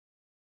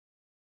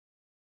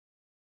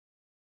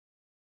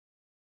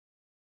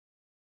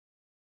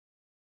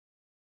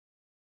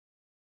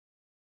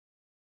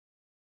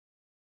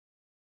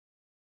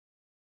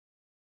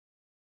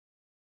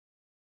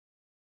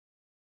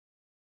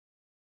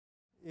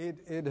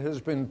It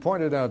has been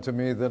pointed out to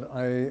me that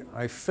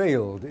I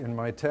failed in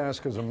my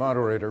task as a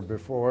moderator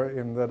before,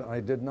 in that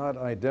I did not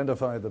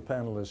identify the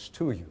panelists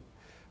to you.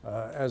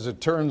 As it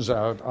turns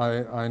out,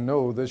 I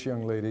know this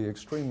young lady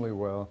extremely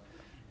well.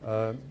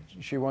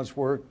 She once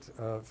worked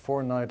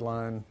for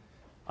Nightline.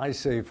 I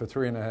say for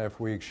 3.5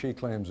 weeks. She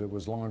claims it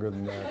was longer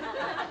than that.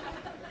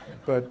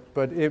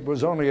 But it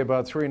was only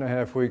about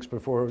 3.5 weeks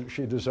before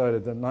she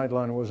decided that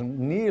Nightline wasn't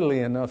nearly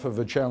enough of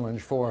a challenge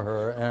for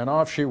her, and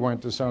off she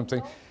went to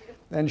something.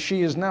 And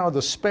she is now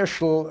the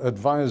special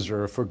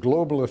advisor for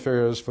global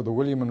affairs for the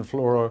William and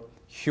Flora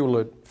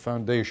Hewlett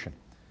Foundation.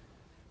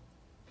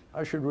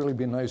 I should really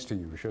be nice to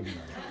you, shouldn't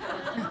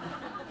I?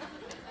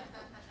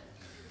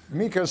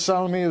 Mika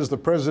Salmi is the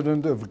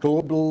president of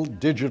Global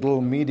Digital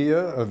Media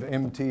of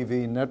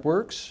MTV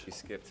Networks. You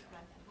skipped.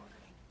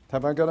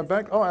 Have I got it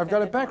back? Oh, I've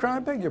got it back. I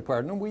beg your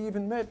pardon. We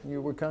even met.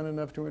 You were kind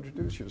enough to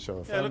introduce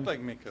yourself. Yeah, I look like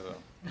Mika,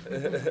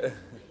 though.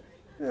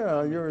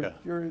 Yeah,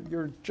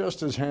 you're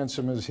just as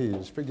handsome as he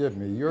is. Forgive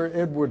me. You're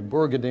Edward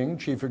Borgading,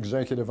 Chief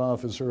Executive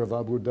Officer of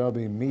Abu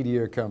Dhabi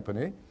Media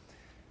Company.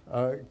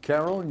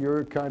 Carol,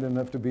 you're kind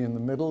enough to be in the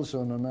middle,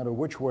 so no matter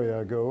which way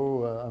I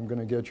go, I'm going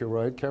to get you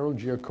right. Carol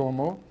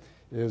Giacomo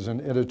is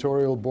an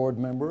editorial board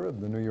member of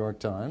the New York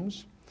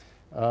Times.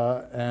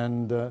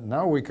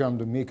 Now we come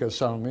to Mika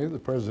Salmi, the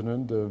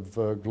president of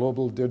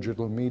Global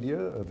Digital Media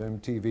of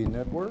MTV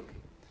Network.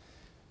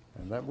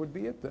 And that would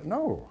be it.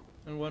 No.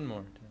 And one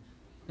more.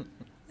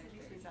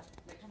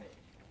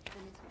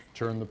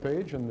 Turn the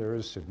page, and there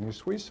is Sydney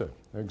Suissa,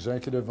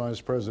 Executive Vice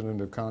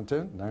President of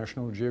Content,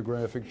 National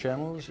Geographic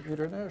Channels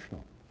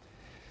International.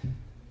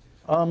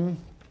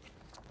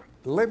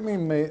 Let me,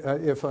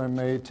 if I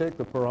may, take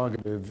the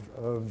prerogative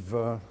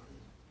of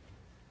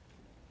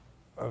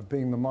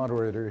being the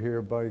moderator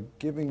here by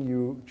giving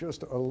you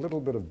just a little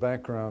bit of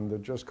background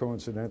that just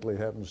coincidentally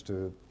happens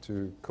to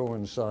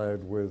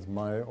coincide with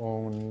my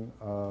own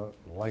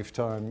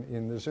lifetime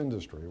in this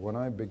industry. When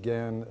I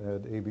began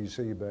at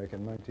ABC back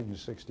in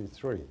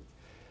 1963,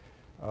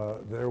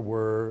 there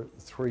were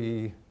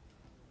 3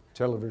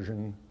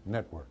 television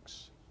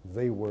networks.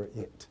 They were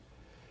it.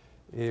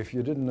 If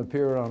you didn't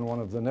appear on one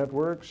of the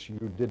networks,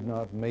 you did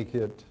not make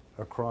it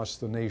across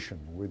the nation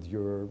with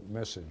your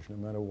message, no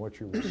matter what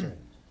you were saying.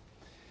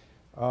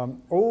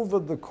 Over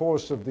the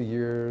course of the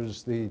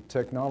years, the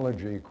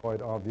technology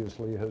quite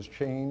obviously has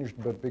changed,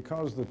 but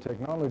because the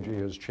technology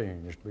has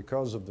changed,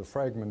 because of the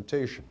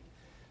fragmentation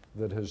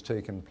that has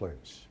taken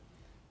place,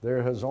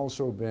 there has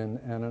also been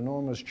an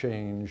enormous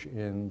change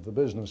in the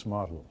business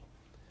model.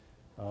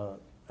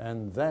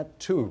 And that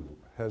too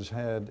has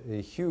had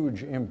a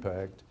huge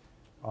impact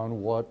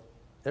on what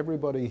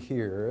everybody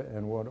here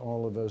and what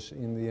all of us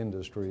in the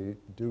industry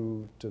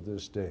do to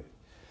this day.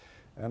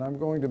 And I'm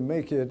going to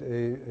make it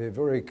a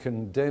very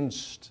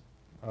condensed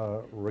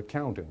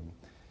recounting,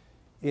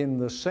 in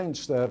the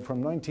sense that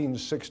from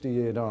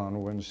 1968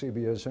 on, when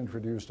CBS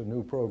introduced a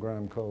new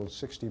program called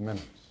 60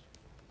 Minutes,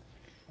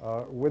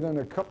 within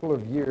a couple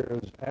of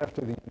years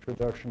after the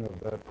introduction of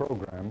that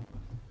program,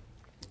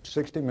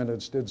 60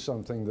 Minutes did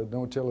something that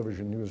no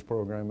television news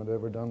program had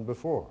ever done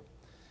before.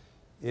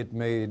 It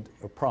made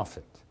a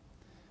profit.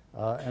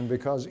 And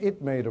because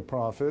it made a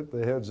profit,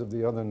 the heads of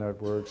the other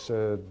networks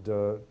said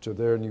to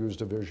their news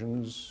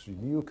divisions,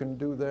 you can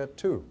do that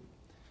too.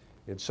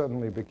 It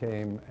suddenly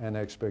became an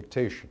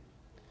expectation.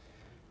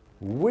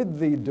 With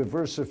the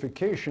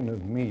diversification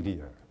of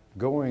media,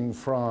 going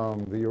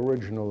from the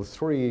original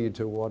 3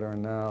 to what are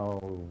now,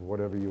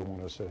 whatever you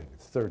want to say,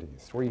 30,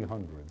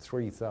 300,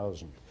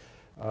 3,000,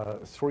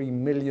 3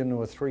 million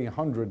or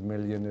 300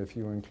 million if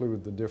you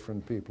include the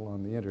different people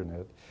on the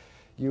internet,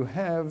 you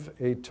have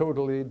a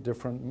totally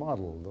different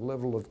model. The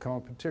level of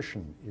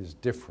competition is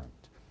different.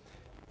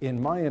 In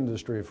my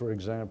industry, for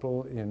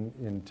example,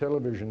 in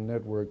television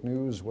network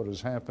news, what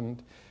has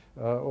happened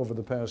over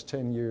the past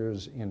 10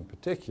 years in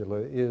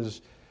particular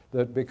is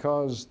that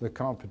because the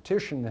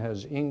competition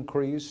has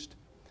increased,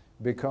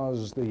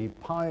 because the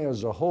pie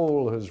as a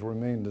whole has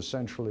remained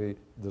essentially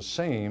the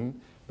same,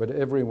 but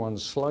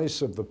everyone's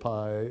slice of the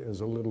pie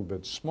is a little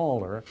bit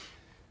smaller,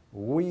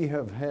 we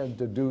have had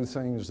to do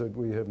things that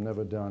we have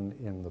never done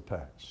in the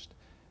past.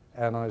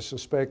 And I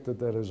suspect that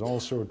that is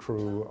also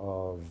true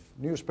of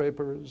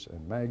newspapers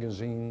and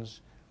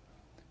magazines.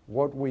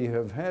 What we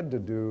have had to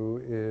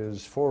do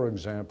is, for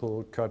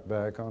example, cut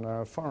back on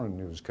our foreign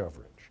news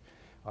coverage.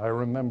 I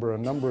remember a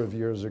number of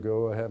years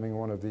ago having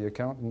one of the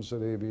accountants at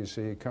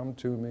ABC come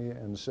to me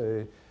and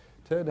say,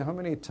 Ted, how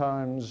many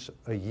times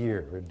a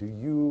year do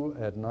you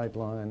at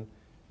Nightline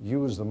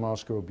use the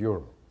Moscow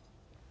Bureau?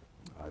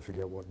 I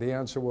forget what the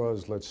answer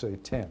was, let's say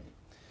 10.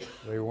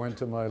 They went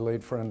to my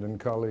late friend and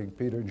colleague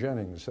Peter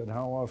Jennings, said,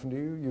 how often do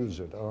you use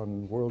it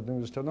on World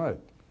News Tonight?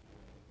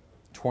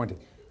 20.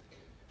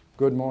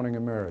 Good Morning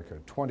America,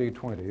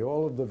 2020,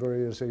 all of the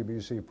various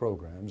ABC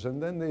programs.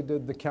 And then they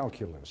did the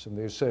calculus, and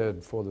they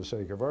said, for the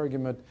sake of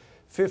argument,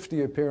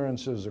 50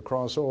 appearances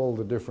across all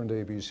the different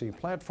ABC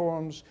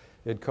platforms.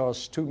 It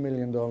costs $2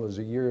 million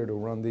a year to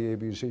run the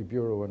ABC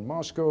Bureau in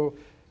Moscow.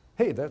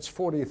 Hey, that's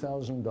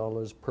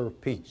 $40,000 per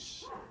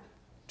piece.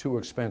 too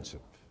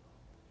expensive.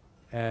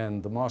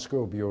 And the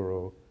Moscow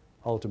Bureau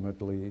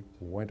ultimately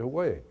went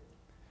away.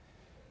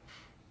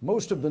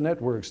 Most of the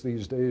networks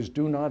these days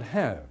do not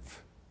have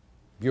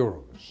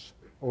bureaus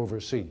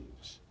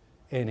overseas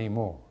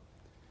anymore.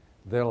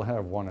 They'll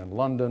have one in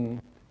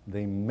London.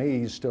 They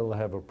may still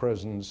have a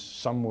presence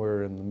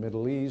somewhere in the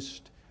Middle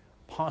East.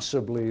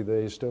 Possibly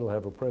they still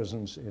have a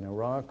presence in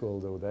Iraq,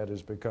 although that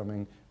is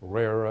becoming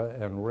rarer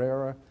and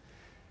rarer.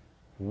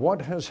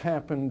 What has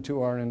happened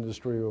to our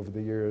industry over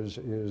the years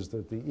is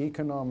that the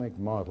economic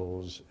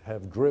models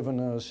have driven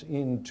us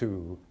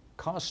into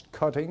cost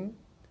cutting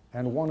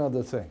and one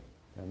other thing,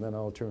 and then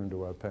I'll turn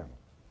to our panel.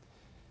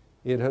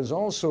 It has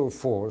also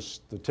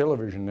forced the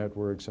television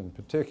networks in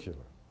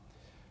particular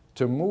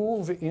to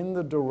move in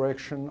the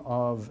direction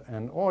of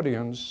an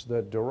audience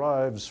that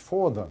derives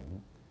for them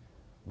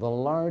the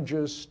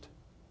largest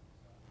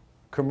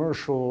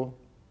commercial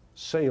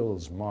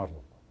sales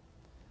model.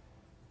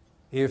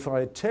 If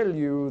I tell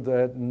you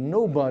that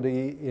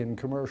nobody in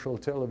commercial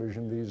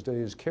television these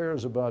days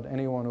cares about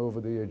anyone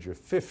over the age of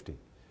 50,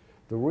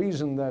 the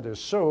reason that is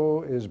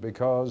so is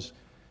because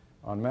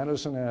on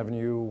Madison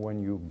Avenue,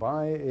 when you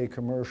buy a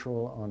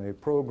commercial on a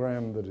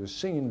program that is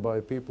seen by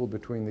people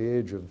between the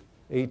age of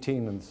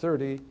 18 and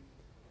 30,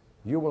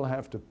 you will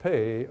have to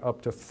pay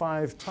up to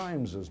 5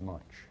 times as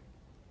much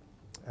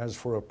as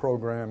for a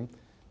program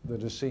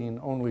that is seen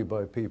only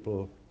by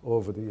people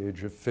over the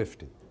age of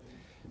 50.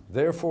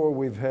 Therefore,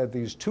 we've had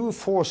these two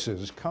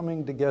forces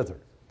coming together.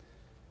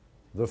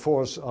 The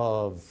force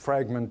of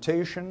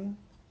fragmentation,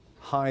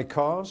 high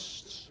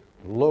costs,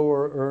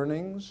 lower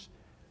earnings,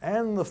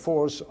 and the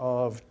force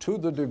of, to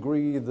the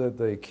degree that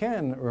they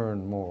can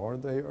earn more,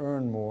 they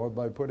earn more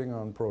by putting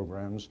on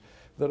programs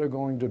that are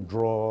going to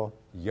draw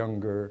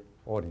younger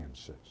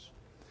audiences.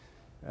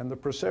 And the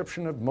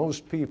perception of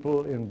most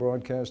people in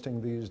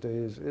broadcasting these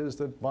days is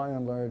that by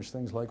and large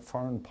things like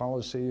foreign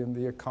policy and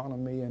the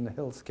economy and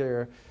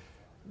healthcare,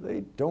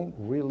 they don't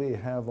really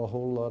have a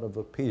whole lot of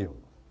appeal.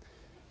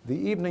 The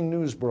evening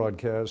news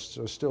broadcasts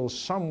are still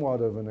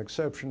somewhat of an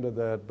exception to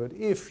that, but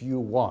if you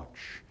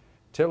watch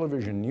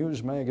television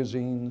news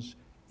magazines,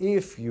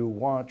 if you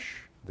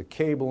watch the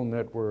cable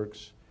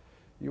networks,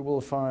 you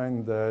will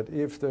find that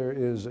if there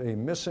is a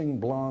missing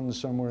blonde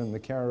somewhere in the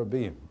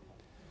Caribbean,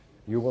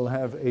 you will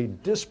have a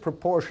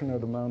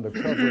disproportionate amount of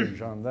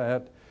coverage on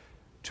that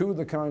to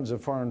the kinds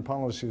of foreign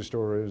policy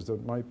stories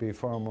that might be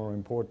far more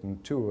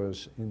important to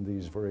us in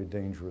these very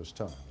dangerous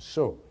times.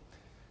 So,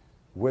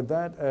 with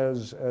that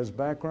as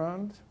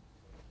background,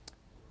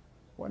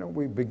 why don't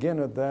we begin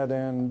at that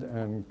end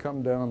and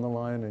come down the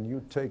line, and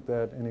you take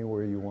that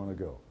anywhere you want to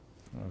go.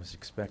 I was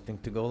expecting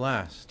to go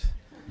last.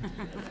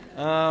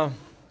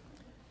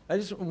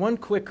 One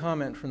quick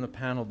comment from the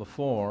panel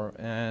before,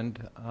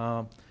 and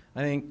I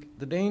think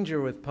the danger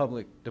with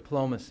public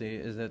diplomacy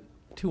is that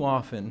too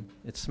often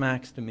it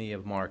smacks to me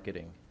of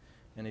marketing,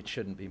 and it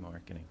shouldn't be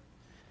marketing.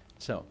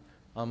 So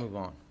I'll move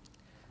on.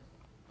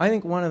 I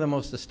think one of the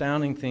most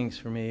astounding things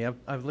for me,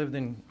 I've lived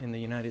in the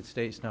United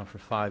States now for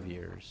 5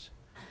 years.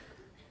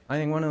 I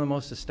think one of the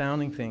most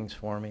astounding things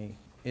for me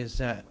is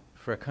that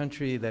for a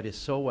country that is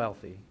so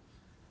wealthy,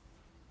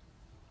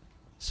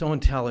 so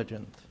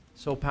intelligent,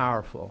 so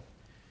powerful,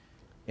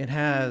 it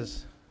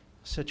has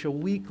such a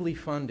weakly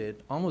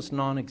funded, almost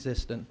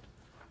non-existent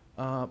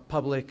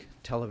public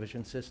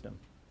television system.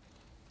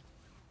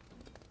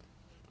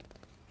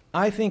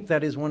 I think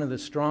that is one of the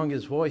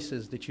strongest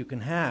voices that you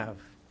can have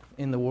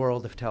in the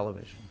world of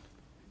television,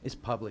 is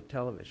public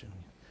television.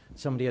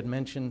 Somebody had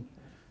mentioned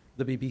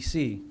the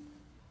BBC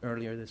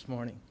earlier this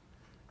morning.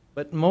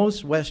 But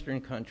most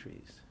Western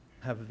countries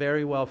have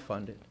very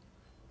well-funded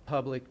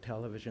public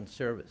television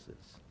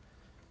services.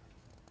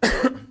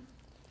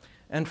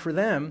 And for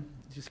them,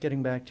 just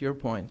getting back to your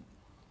point,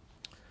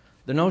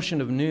 the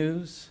notion of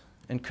news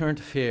and current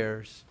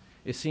affairs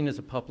is seen as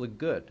a public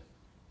good.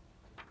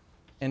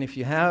 And if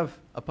you have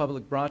a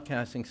public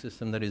broadcasting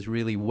system that is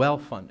really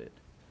well-funded,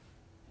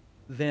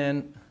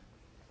 then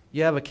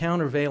you have a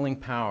countervailing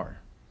power.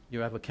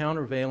 You have a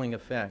countervailing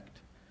effect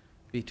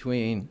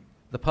between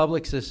the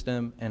public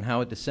system and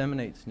how it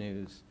disseminates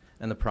news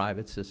and the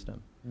private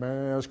system. May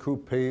I ask who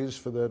pays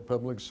for that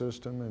public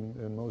system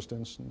in most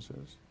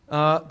instances?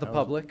 The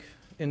public,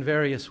 in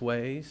various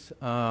ways.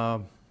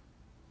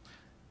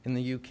 In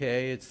the UK,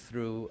 it's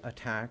through a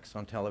tax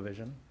on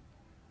television.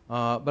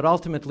 But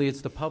ultimately,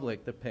 it's the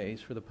public that pays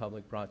for the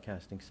public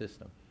broadcasting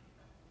system.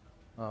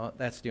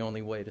 That's the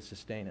only way to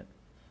sustain it.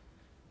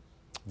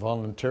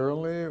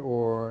 Voluntarily,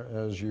 or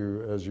as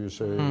you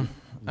say?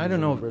 I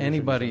don't know of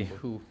anybody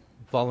who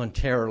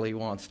voluntarily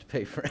wants to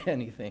pay for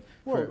anything.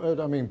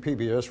 Well, I mean,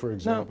 PBS, for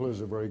example,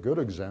 is a very good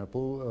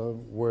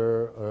example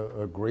where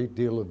a great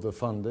deal of the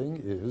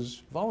funding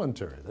is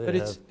voluntary. But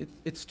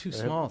it's too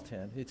small,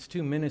 Ted. It's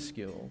too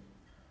minuscule.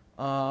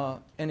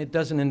 And it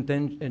doesn't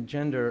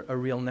engender a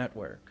real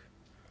network.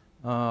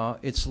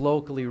 It's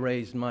locally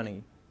raised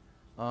money.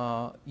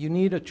 You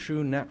need a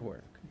true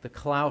network, the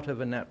clout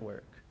of a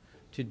network,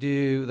 to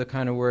do the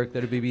kind of work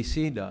that a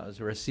BBC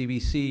does, or a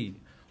CBC,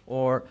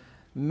 or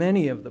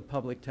many of the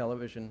public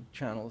television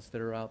channels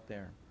that are out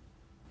there.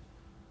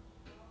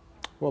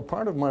 Well,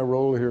 part of my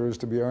role here is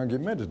to be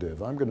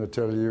argumentative. I'm going to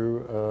tell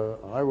you,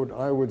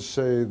 I would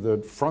say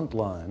that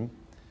Frontline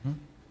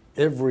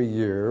every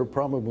year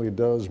probably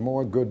does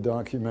more good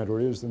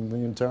documentaries than the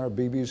entire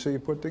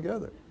BBC put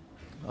together.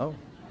 Oh,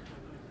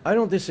 I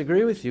don't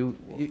disagree with you.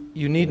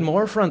 You need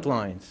more front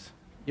lines.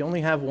 You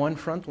only have one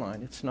front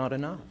line. It's not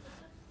enough.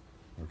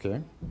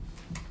 Okay.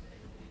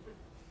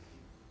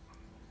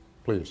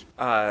 Please.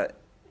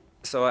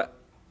 So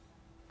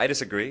I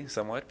disagree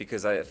somewhat,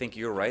 because I think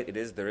you're right.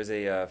 There is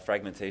a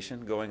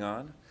fragmentation going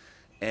on,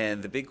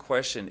 and the big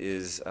question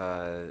is,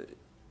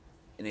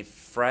 in a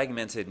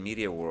fragmented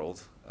media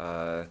world,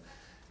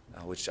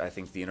 which I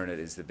think the internet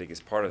is the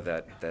biggest part of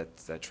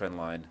that trend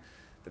line.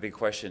 The big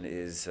question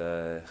is,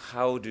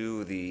 how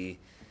do the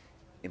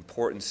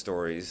important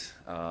stories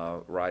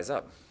rise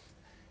up?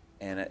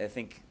 And I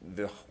think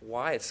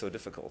why it's so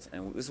difficult,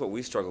 and this is what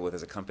we struggle with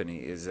as a company,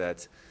 is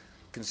that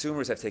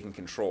consumers have taken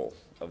control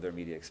of their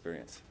media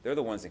experience. They're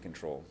the ones in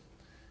control.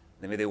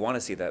 Maybe they want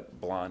to see that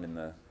blonde in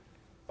the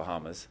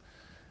Bahamas.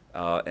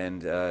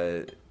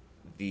 The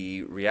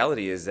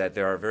reality is that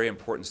there are very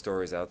important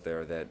stories out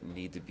there that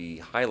need to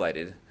be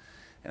highlighted,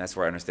 and that's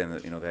where I understand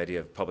that, the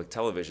idea of public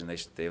television.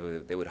 They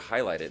would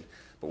highlight it,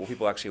 but will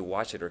people actually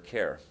watch it or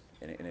care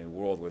in a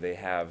world where they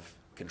have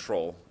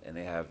control and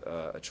they have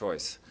a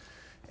choice?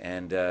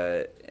 And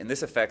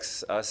this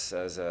affects us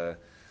as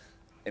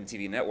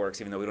MTV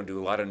networks, even though we don't do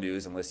a lot of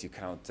news unless you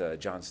count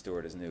Jon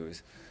Stewart as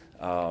news.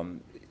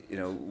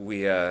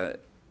 We live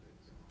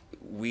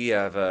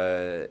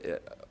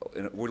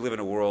in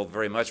a world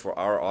very much where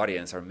our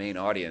audience, our main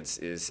audience,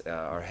 is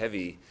our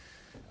heavy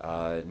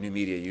new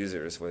media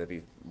users, whether it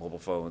be mobile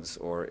phones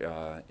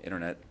or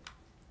internet.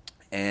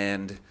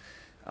 And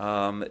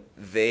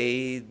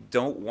they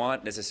don't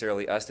want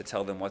necessarily us to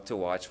tell them what to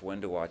watch,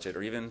 when to watch it,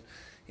 or even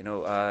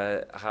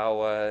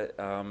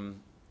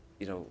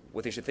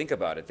what they should think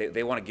about it.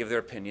 They want to give their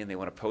opinion. They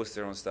want to post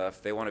their own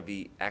stuff. They want to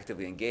be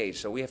actively engaged.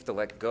 So we have to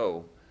let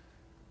go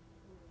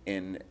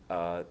in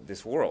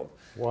this world.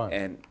 Why?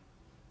 And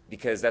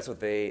because that's what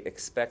they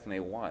expect and they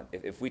want.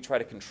 If we try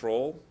to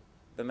control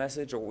the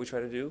message or what we try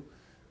to do,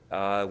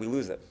 we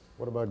lose it.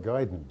 What about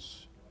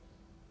guidance?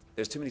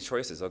 There's too many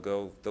choices. They'll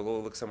go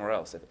look somewhere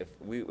else. If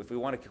we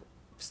want to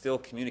still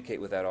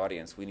communicate with that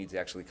audience, we need to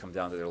actually come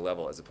down to their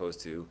level as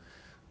opposed to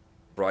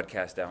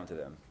broadcast down to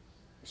them.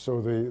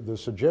 So the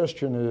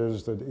suggestion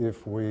is that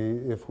if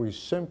we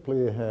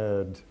simply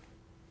had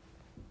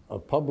a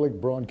public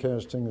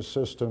broadcasting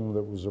system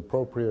that was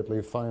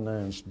appropriately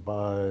financed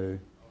by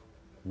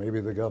maybe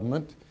the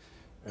government,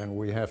 and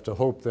we have to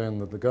hope then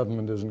that the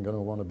government isn't going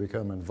to want to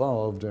become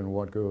involved in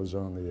what goes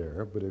on the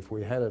air, but if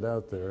we had it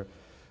out there,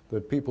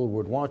 that people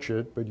would watch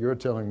it, but you're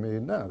telling me,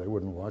 no, they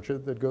wouldn't watch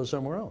it, they'd go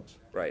somewhere else.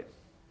 Right.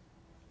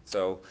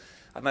 So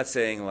I'm not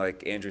saying,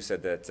 like Andrew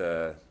said,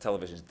 that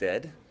television's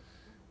dead.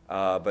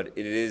 But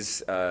it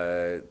is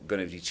going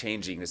to be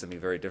changing to something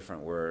very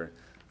different, where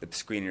the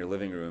screen in your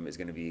living room is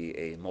going to be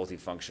a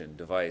multi-function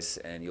device,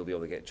 and you'll be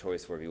able to get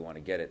choice wherever you want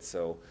to get it.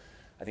 So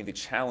I think the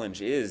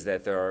challenge is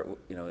that there are,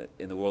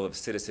 in the world of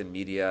citizen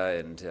media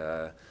and,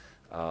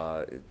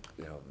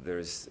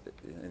 there's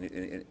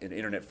in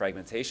internet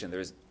fragmentation,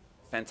 there's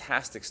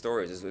fantastic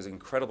stories. There's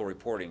incredible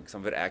reporting, some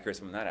of it accurate,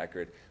 some of it not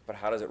accurate, but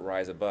how does it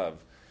rise above?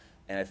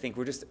 And I think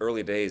we're just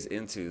early days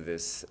into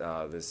this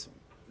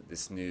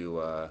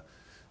new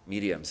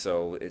medium,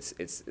 so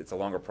it's a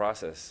longer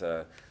process.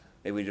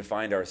 Maybe we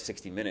defined our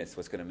 60 minutes,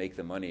 what's going to make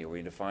the money, or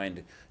we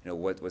defined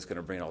what's going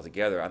to bring it all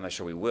together. I'm not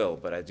sure we will,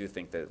 but I do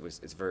think that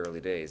it's very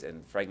early days,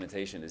 and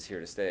fragmentation is here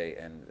to stay,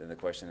 and the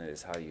question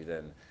is how you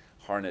then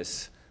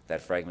harness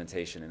that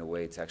fragmentation in a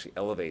way to actually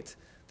elevate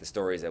the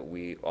stories that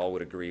we all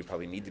would agree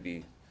probably need to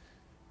be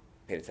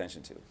paid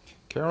attention to.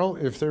 Carol,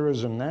 if there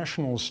is a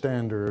national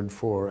standard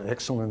for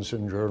excellence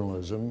in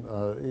journalism,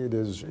 it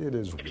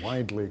is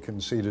widely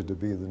conceded to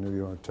be the New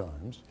York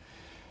Times.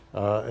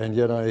 And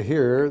yet I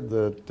hear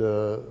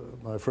that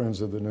my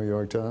friends at the New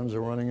York Times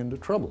are running into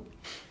trouble.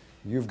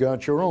 You've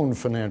got your own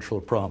financial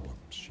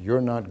problems.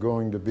 You're not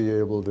going to be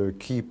able to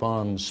keep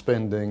on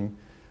spending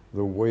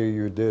the way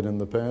you did in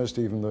the past,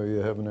 even though you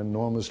have an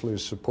enormously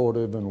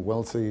supportive and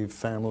wealthy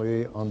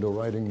family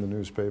underwriting the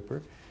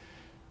newspaper.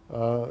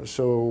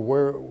 So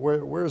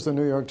where's the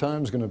New York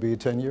Times going to be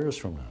 10 years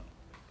from now?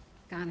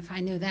 God, if I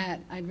knew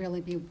that, I'd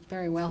really be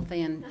very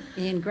wealthy and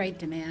be in great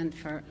demand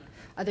for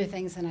other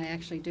things than I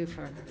actually do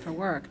for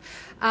work.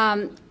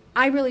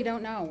 I really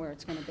don't know where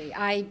it's going to be.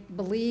 I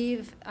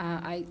believe,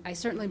 I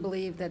certainly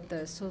believe that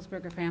the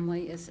Sulzberger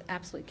family is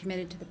absolutely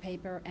committed to the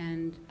paper,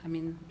 and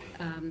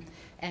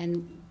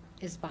and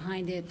is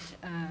behind it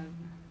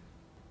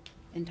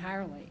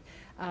entirely.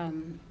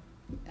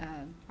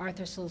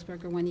 Arthur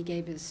Sulzberger, when he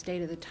gave his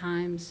State of the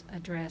Times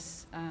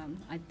address,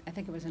 I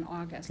think it was in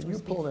August. Can you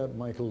pull that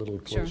mic a little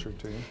closer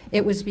to you?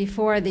 It was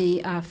before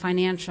the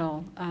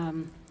financial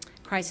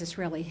crisis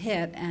really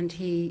hit, and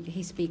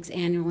he speaks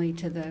annually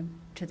to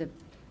the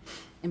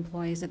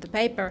employees at the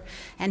paper,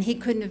 and he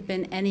couldn't have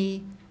been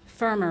any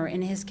firmer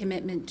in his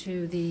commitment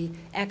to the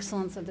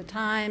excellence of the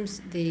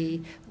Times,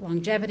 the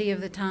longevity of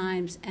the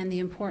Times, and the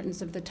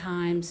importance of the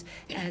Times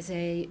as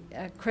a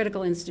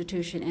critical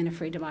institution in a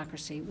free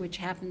democracy, which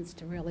happens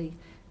to really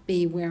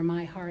be where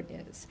my heart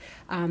is.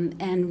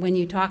 And when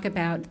you talk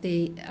about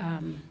the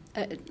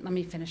let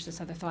me finish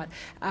this other thought.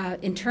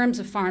 In terms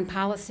of foreign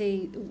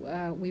policy,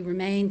 we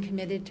remain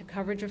committed to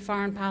coverage of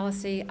foreign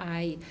policy.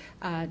 I'm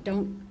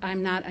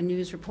not a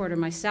news reporter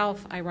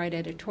myself. I write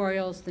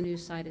editorials. The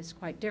news side is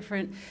quite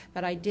different.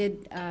 But I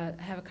did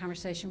have a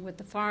conversation with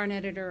the foreign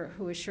editor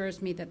who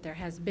assures me that there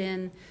has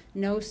been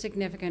no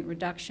significant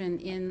reduction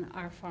in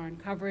our foreign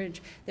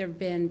coverage. There have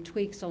been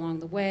tweaks along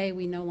the way.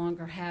 We no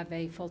longer have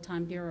a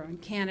full-time bureau in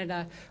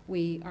Canada.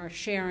 We are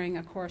sharing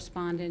a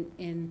correspondent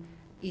in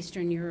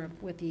Eastern Europe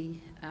with the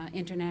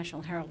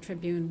International Herald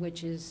Tribune,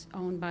 which is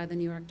owned by the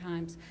New York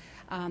Times.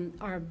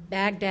 Our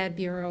Baghdad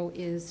bureau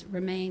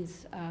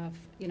remains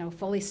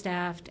fully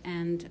staffed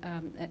and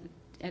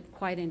at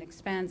quite an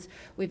expense.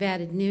 We've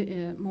added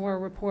more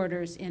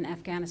reporters in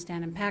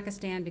Afghanistan and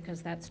Pakistan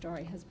because that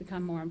story has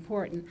become more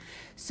important.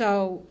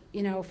 So,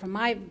 from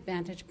my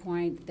vantage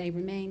point, they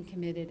remain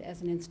committed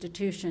as an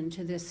institution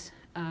to this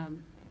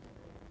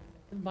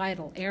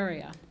vital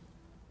area.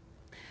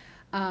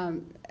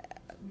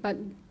 But,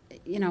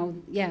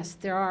 yes,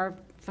 there are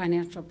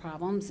financial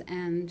problems,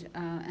 and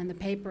the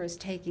paper is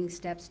taking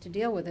steps to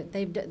deal with it.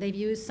 They've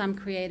used some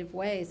creative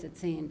ways, it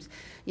seems.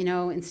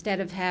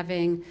 Instead of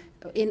having,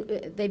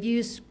 they've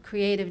used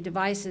creative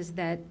devices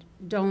that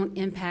don't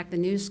impact the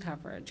news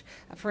coverage.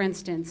 For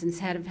instance,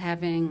 instead of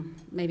having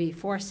maybe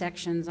 4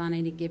 sections on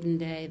any given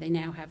day, they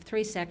now have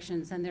 3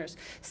 sections, and there's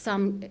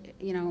some,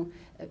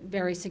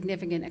 very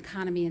significant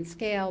economy and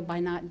scale by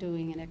not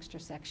doing an extra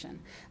section.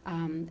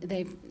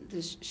 They've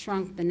just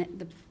shrunk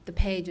the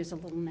page is a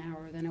little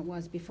narrower than it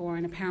was before,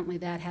 and apparently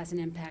that has an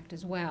impact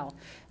as well.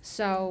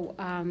 So,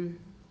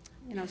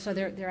 so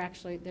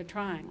they're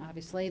trying,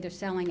 obviously. They're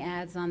selling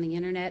ads on the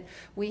internet.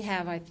 We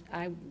have,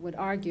 I would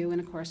argue, and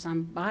of course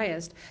I'm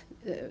biased,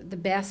 the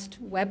best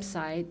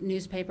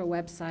newspaper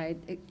website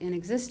in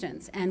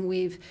existence. And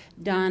we've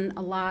done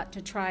a lot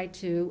to try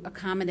to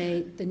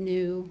accommodate the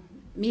new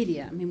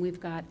media. I mean, we've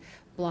got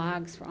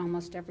blogs for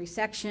almost every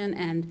section,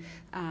 and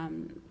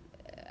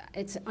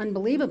it's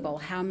unbelievable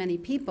how many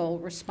people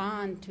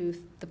respond to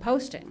the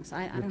postings.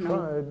 I don't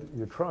know.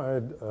 You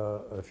tried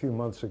a few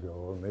months ago,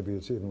 or maybe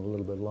it's even a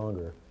little bit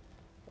longer,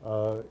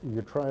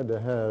 you tried to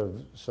have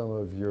some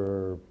of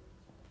your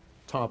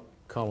top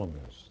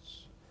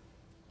columnists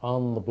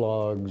on the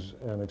blogs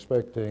and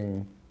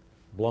expecting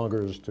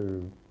bloggers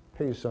to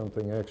pay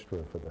something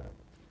extra for that.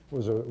 It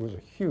was a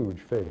huge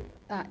failure.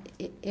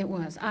 It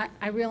was.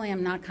 I really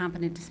am not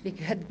competent to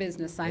speak at the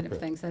business side of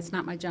things. That's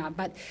not my job.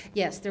 But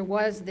yes, there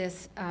was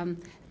this,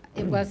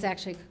 it was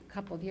actually a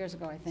couple of years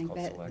ago, I think,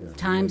 that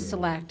Times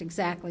Select,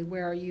 exactly,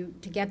 where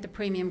to get the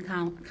premium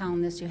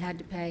columnists, you had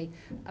to pay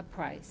a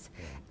price.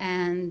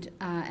 And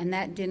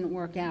that didn't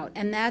work out.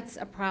 And that's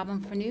a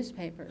problem for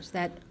newspapers,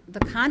 that the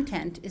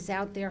content is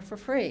out there for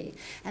free.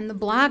 And the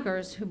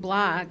bloggers who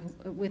blog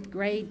with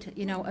great,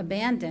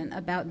 abandon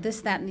about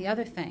this, that, and the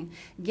other thing,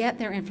 get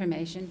their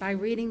information by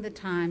reading the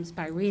Times,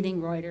 by reading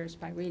Reuters,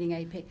 by reading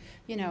AP,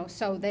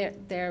 so they're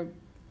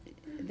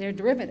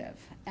derivative.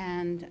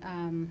 And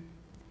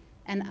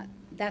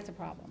that's a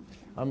problem.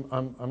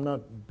 I'm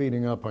not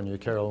beating up on you,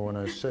 Carol, when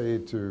I say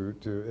to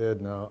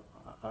Ed now,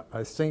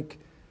 I think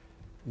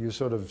you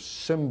sort of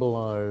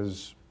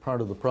symbolize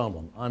part of the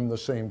problem. I'm the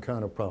same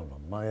kind of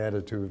problem. My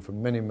attitude for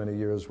many, many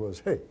years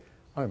was, hey,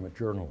 I'm a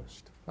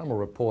journalist. I'm a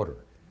reporter.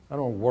 I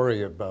don't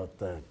worry about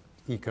that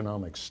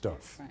economic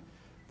stuff. Right.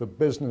 The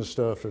business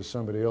stuff is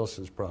somebody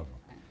else's problem.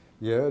 Right.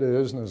 Yeah, it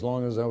is, and as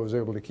long as I was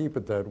able to keep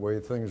it that way,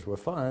 things were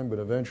fine, but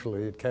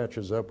eventually it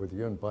catches up with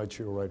you and bites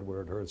you right where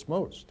it hurts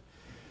most.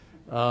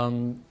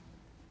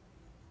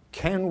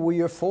 Can we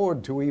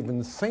afford to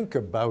even think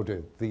about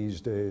it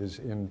these days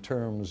in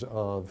terms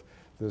of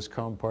this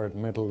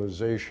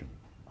compartmentalization?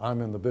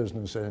 I'm in the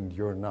business and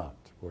you're not,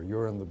 or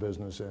you're in the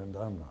business and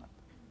I'm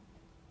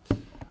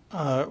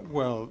not.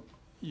 Well,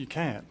 you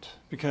can't,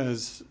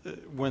 because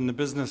when the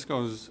business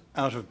goes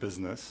out of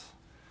business,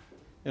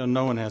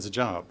 no one has a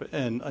job.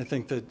 And I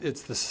think that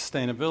it's the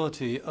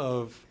sustainability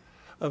of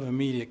a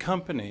media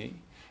company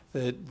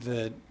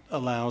that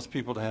allows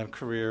people to have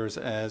careers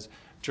as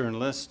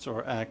journalists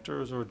or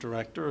actors or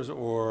directors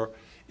or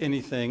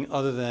anything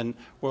other than,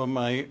 well,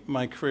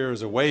 my career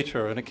as a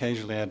waiter and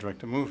occasionally I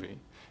direct a movie.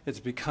 It's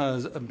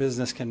because a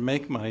business can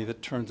make money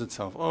that turns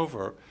itself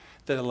over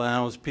that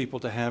allows people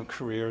to have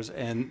careers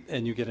and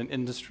you get an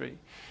industry.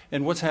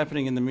 And what's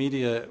happening in the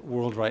media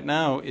world right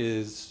now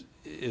is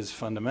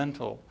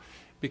fundamental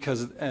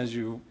because as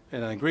you,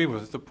 and I agree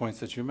with the points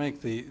that you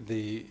make,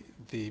 the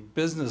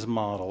business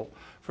model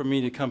for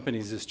media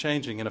companies is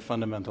changing in a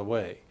fundamental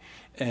way.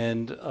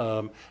 And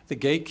the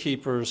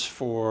gatekeepers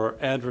for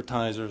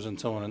advertisers and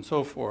so on and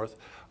so forth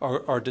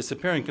are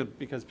disappearing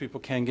because people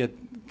can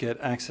get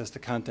access to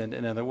content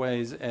in other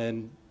ways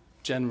and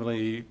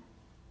generally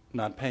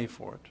not pay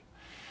for it.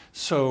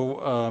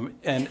 So,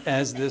 and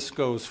as this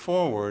goes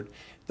forward,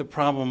 the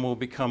problem will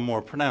become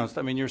more pronounced.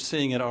 I mean, you're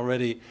seeing it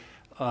already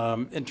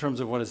in terms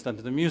of what it's done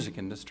to the music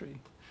industry.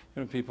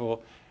 You know,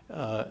 people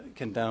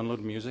can download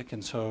music,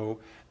 and so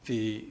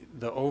the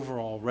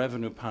overall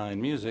revenue pie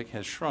in music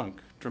has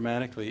shrunk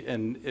dramatically,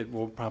 and it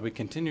will probably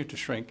continue to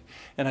shrink.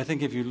 And I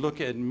think if you look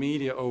at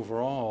media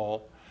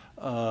overall,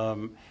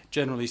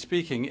 generally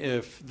speaking,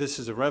 if this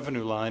is a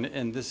revenue line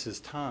and this is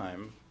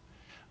time,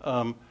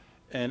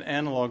 and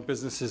analog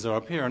businesses are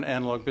up here, and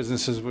analog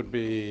businesses would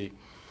be,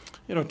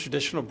 you know,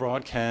 traditional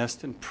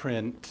broadcast and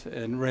print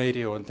and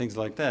radio and things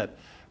like that.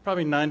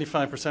 Probably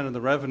 95% of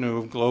the revenue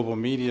of global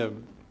media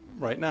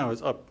right now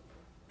is up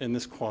in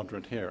this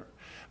quadrant here.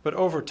 But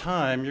over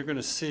time, you're going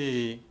to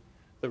see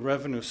the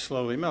revenue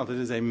slowly melt. It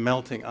is a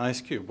melting ice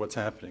cube, what's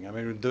happening. I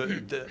mean,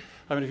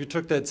 if you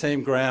took that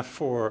same graph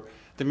for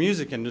the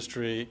music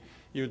industry,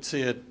 you'd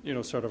see it, you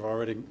know, sort of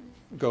already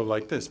go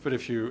like this. But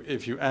if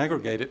you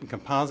aggregate it and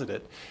composite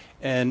it,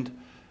 and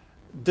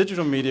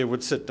digital media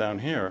would sit down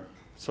here.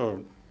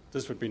 So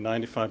this would be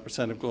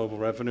 95% of global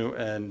revenue,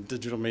 and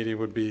digital media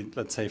would be,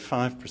 let's say,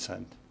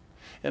 5%.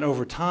 And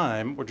over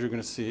time, what you're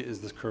going to see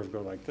is this curve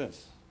go like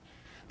this.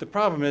 The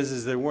problem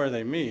is that where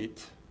they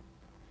meet,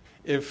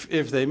 if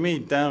they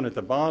meet down at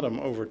the bottom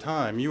over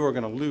time, you are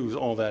going to lose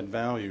all that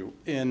value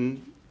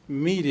in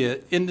media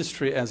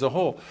industry as a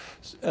whole.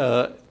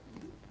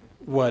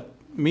 What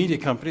media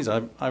companies,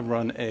 I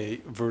run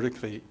a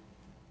vertically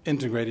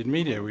integrated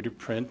media. We do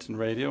print and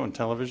radio and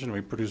television.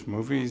 We produce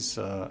movies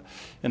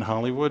in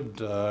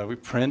Hollywood. We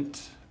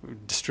print, we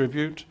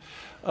distribute.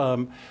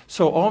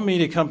 So all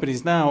media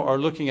companies now are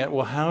looking at,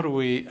 well, how do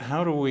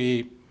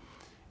we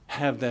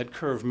have that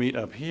curve meet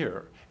up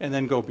here and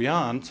then go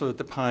beyond so that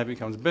the pie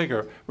becomes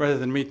bigger, rather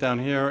than meet down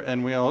here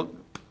and we all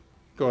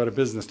go out of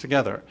business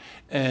together.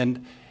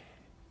 And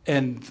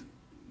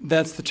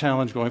that's the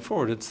challenge going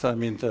forward. It's, I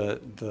mean,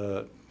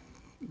 the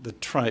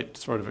trite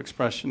sort of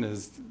expression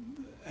is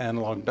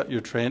analog.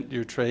 You're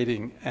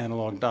trading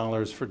analog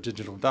dollars for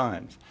digital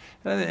dimes,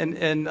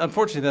 and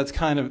unfortunately, that's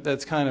kind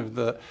of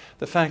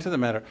the fact of the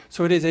matter.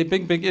 So it is a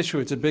big issue.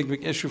 It's a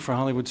big issue for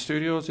Hollywood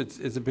studios.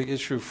 It's a big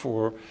issue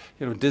for,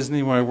 you know,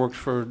 Disney, where I worked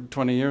for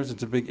 20 years.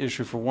 It's a big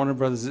issue for Warner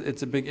Brothers.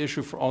 It's a big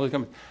issue for all the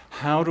companies.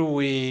 How do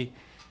we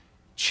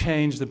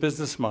change the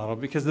business model?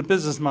 Because the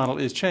business model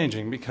is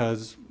changing.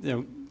 Because, you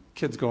know,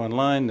 kids go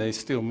online, they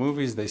steal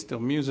movies, they steal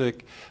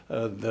music.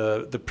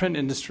 The print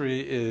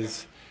industry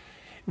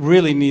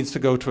really needs to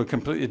go to a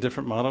completely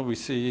different model. We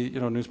see, you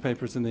know,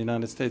 newspapers in the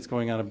United States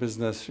going out of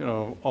business, you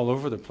know, all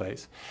over the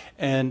place.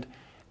 And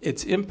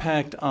its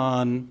impact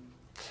on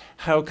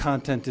how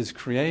content is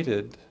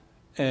created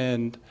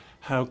and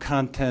how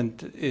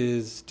content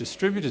is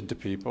distributed to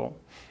people,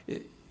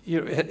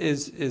 you know,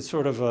 is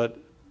sort of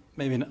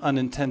maybe an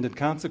unintended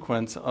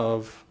consequence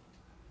of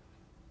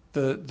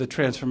the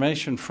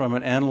transformation from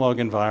an analog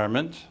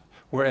environment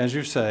where, as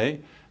you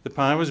say, the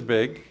pie was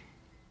big.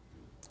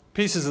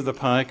 Pieces of the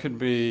pie could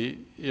be,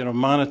 you know,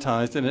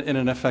 monetized in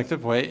an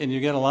effective way, and you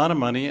get a lot of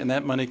money, and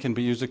that money can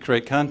be used to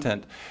create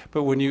content.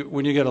 But when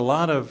you get a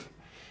lot of,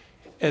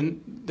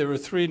 and there were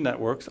 3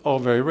 networks, all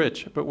very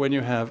rich, but when you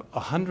have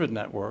 100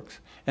 networks,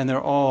 and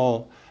they're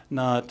all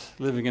not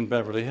living in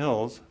Beverly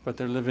Hills, but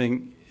they're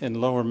living in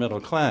lower middle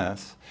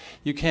class,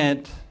 you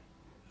can't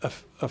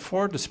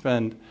afford to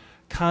spend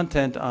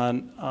content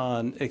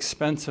on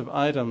expensive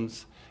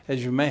items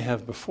as you may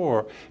have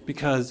before,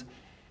 because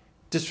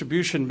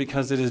distribution,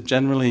 because it is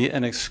generally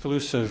an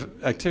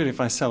exclusive activity. If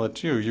I sell it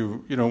to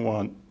you, you don't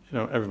want, you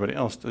know, everybody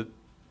else to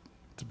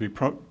be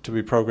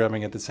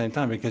programming at the same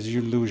time, because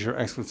you lose your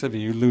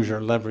exclusivity, you lose your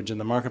leverage in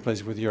the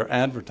marketplace with your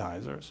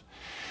advertisers.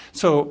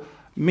 So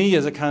me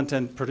as a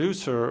content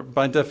producer,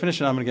 by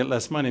definition, I'm going to get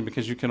less money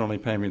because you can only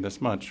pay me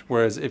this much.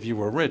 Whereas if you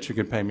were rich, you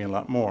could pay me a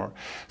lot more.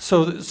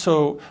 So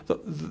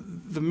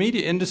the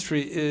media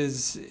industry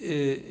is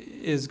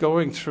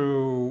going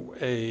through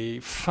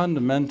a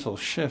fundamental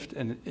shift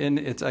in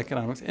its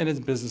economics, in its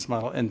business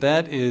model, and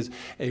that is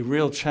a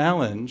real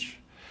challenge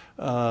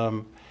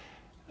for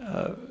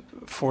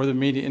the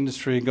media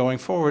industry going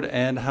forward,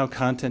 and how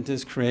content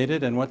is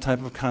created and what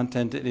type of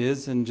content it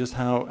is, and just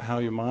how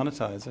you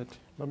monetize it.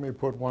 Let me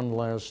put one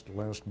last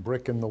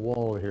brick in the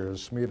wall here.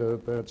 Smita,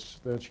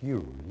 that's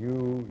you.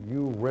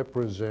 You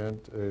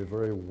represent a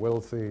very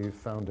wealthy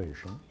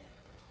foundation,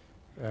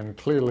 and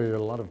clearly a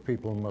lot of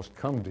people must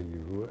come to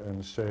you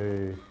and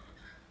say,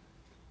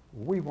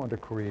 we want to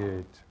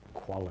create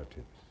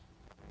quality.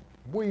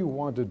 We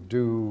want to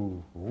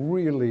do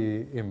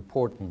really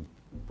important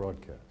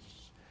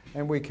broadcasts,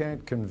 and we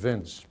can't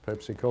convince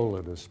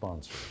Pepsi-Cola to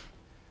sponsor.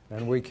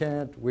 And we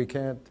can't,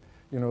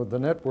 you know, the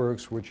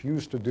networks which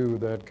used to do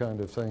that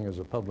kind of thing as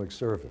a public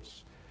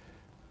service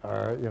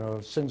are, you know,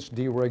 since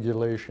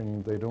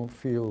deregulation, they don't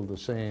feel the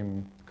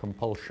same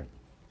compulsion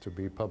to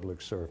be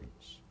public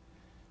servants.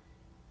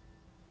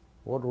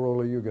 What role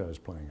are you guys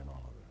playing in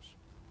all of this?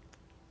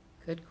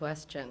 Good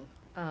question.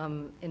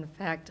 In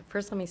fact,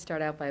 first let me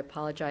start out by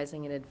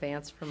apologizing in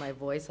advance for my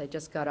voice. I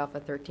just got off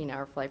a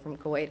 13-hour flight from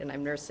Kuwait, and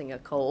I'm nursing a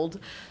cold.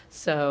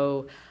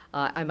 So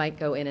I might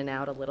go in and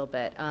out a little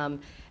bit.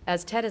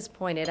 As Ted has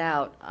pointed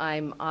out,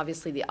 I'm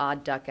obviously the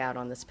odd duck out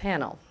on this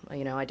panel.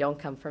 You know, I don't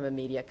come from a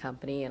media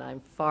company, and I'm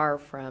far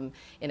from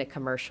in a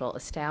commercial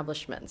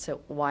establishment.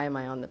 So why am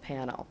I on the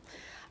panel?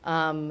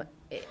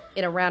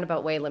 In a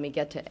roundabout way, let me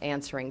get to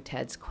answering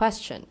Ted's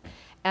question.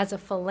 As a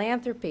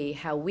philanthropy,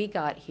 how we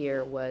got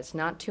here was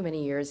not too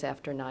many years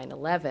after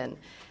 9/11,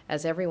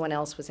 as everyone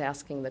else was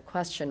asking the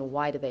question,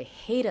 why do they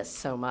hate us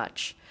so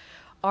much?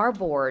 Our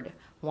board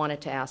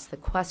wanted to ask the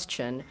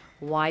question,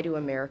 why do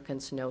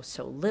Americans know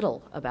so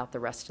little about the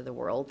rest of the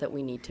world that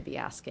we need to be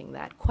asking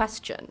that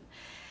question?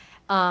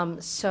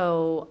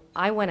 So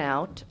I went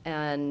out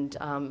and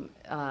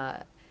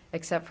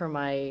except for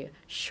my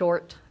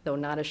short, though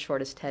not as short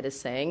as Ted is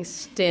saying,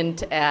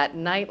 stint at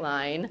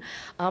Nightline,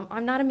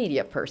 I'm not a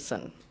media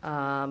person.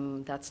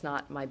 That's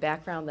not my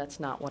background, that's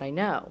not what I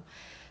know.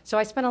 So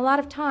I spent a lot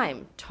of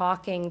time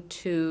talking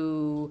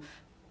to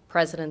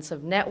presidents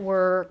of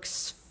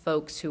networks,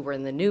 folks who were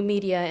in the new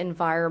media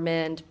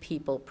environment,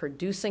 people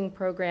producing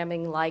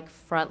programming like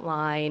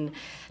Frontline,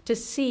 to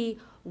see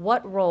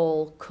what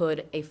role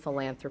could a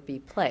philanthropy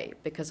play,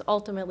 because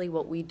ultimately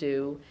what we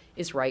do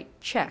is write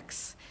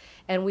checks.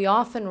 And we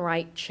often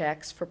write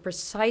checks for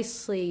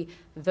precisely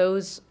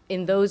those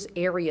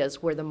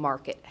areas where the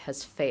market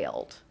has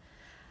failed.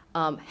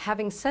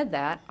 Having said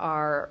that,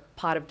 our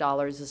pot of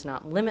dollars is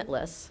not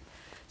limitless,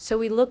 so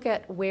we look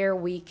at where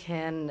we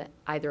can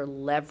either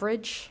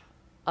leverage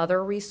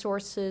other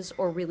resources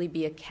or really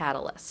be a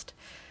catalyst.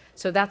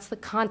 So that's the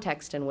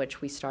context in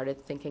which we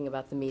started thinking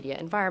about the media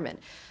environment.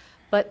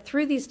 But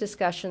through these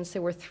discussions,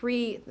 there were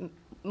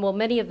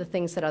many of the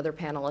things that other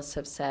panelists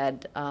have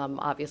said,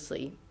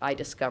 obviously, I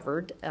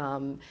discovered.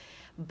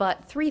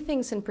 But three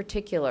things in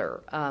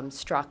particular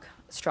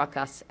struck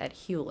us at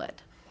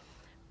Hewlett.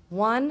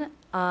 One,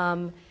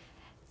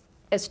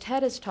 as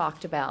Ted has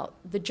talked about,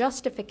 the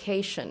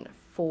justification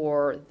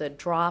for the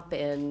drop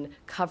in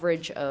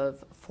coverage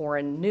of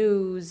foreign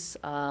news,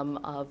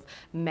 of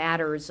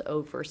matters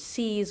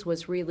overseas,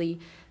 was really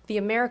the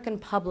American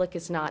public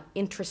is not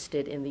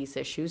interested in these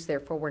issues,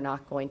 therefore we're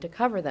not going to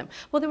cover them.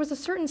 Well, there was a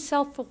certain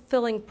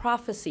self-fulfilling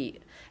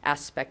prophecy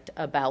aspect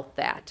about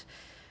that.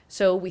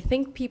 So we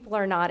think people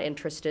are not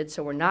interested,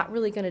 so we're not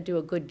really going to do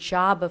a good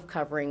job of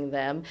covering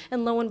them.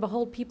 And lo and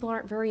behold, people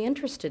aren't very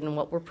interested in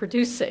what we're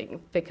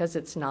producing because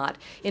it's not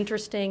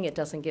interesting, it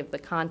doesn't give the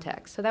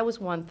context. So that was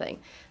one thing.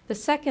 The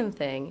second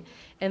thing,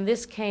 and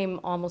this came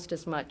almost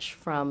as much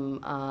from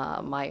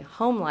my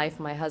home life,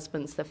 my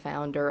husband's the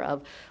founder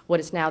of what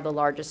is now the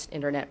largest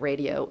internet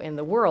radio in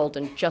the world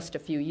in just a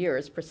few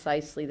years,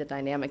 precisely the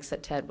dynamics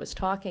that Ted was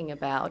talking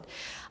about.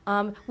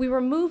 We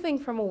were moving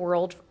from a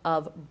world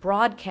of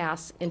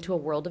broadcasts into a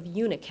world of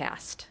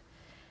unicast,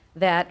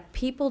 that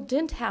people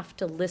didn't have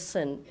to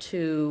listen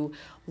to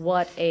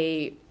what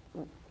a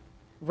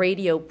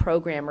radio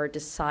programmer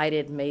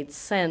decided made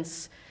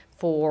sense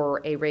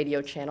for a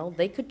radio channel.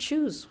 They could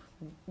choose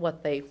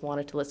what they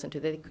wanted to listen to.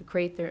 They could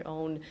create their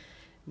own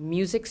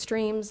music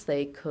streams.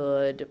 They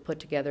could put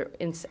together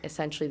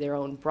essentially their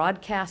own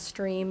broadcast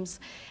streams.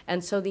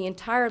 And so the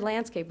entire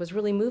landscape was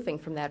really moving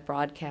from that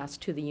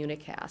broadcast to the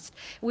unicast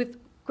with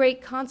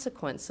great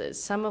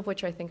consequences, some of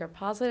which I think are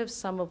positive,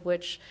 some of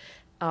which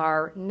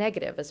are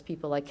negative, as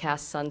people like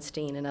Cass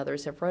Sunstein and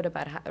others have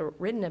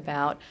written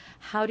about.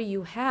 How do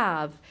you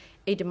have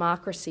a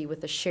democracy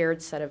with a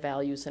shared set of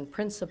values and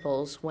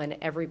principles when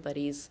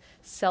everybody's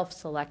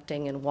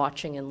self-selecting and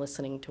watching and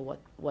listening to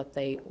what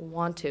they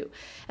want to?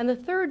 And the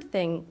third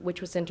thing,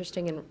 which was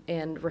interesting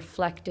and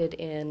reflected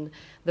in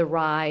the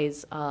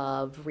rise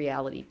of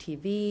reality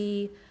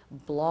TV,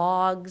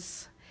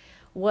 blogs,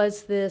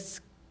 was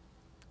this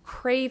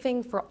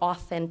craving for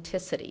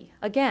authenticity.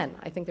 Again,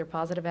 I think there are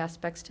positive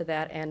aspects to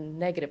that and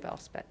negative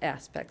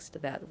aspects to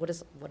that. What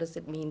does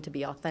it mean to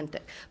be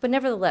authentic? But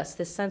nevertheless,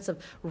 this sense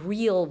of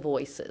real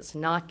voices,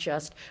 not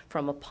just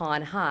from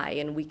upon high,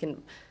 and we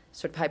can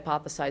sort of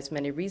hypothesize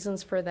many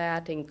reasons for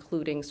that,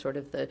 including sort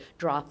of the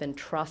drop in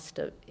trust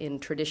in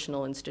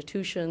traditional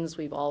institutions.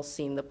 We've all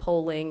seen the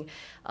polling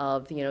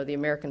of, the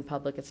American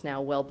public. It's now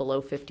well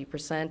below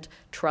 50%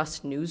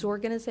 trust news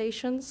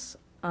organizations.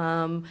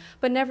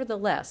 But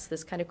nevertheless,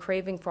 this kind of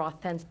craving for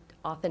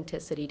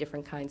authenticity,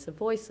 different kinds of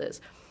voices.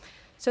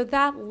 So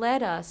that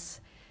led us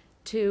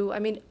to,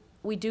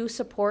 we do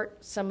support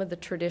some of the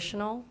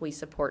traditional. We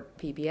support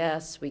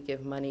PBS. We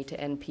give money to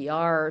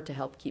NPR to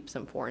help keep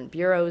some foreign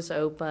bureaus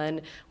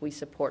open. We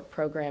support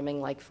programming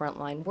like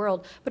Frontline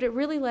World. But it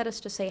really led us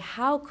to say,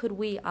 how could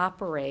we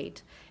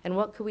operate and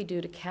what could we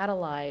do to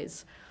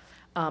catalyze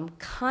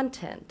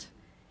content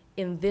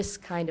in this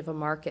kind of a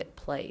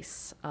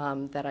marketplace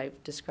that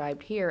I've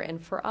described here?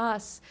 And for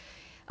us,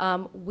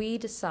 we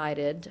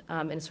decided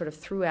and sort of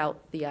threw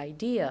out the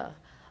idea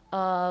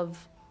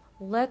of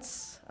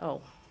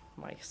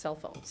my cell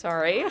phone,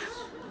 sorry.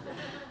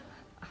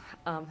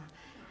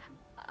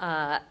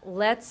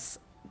 Let's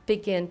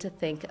begin to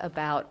think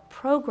about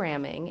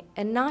programming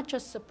and not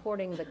just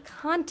supporting the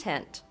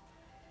content,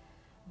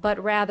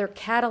 but rather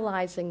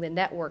catalyzing the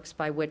networks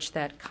by which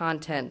that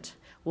content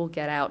will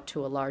get out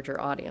to a larger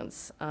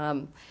audience.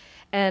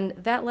 And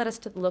that led us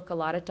to look a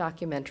lot at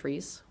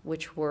documentaries,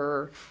 which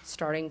were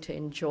starting to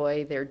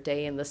enjoy their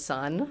day in the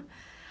sun.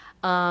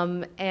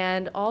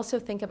 And also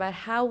think about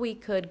how we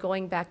could,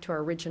 going back to our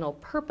original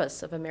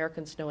purpose of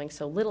Americans knowing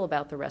so little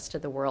about the rest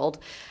of the world,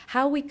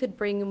 how we could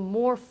bring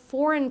more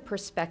foreign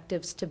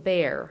perspectives to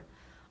bear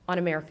on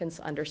Americans'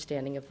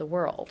 understanding of the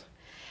world.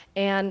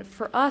 And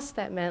for us,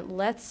 that meant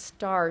let's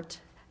start,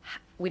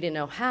 we didn't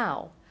know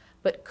how,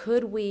 but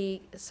could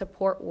we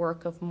support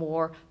work of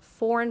more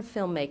foreign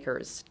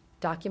filmmakers,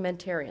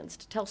 documentarians,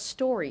 to tell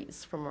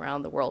stories from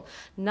around the world,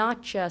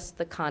 not just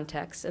the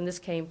context. And this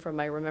came from,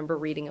 I remember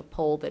reading a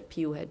poll that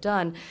Pew had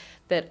done,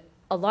 that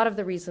a lot of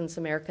the reasons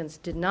Americans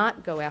did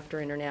not go after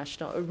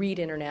read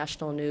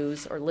international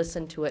news or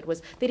listen to it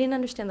was they didn't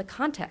understand the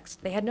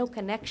context. They had no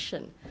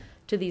connection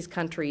to these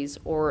countries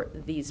or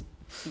these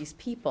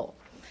people.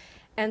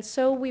 And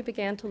so we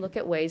began to look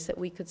at ways that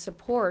we could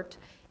support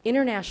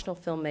international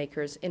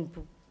filmmakers in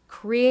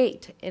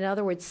create, in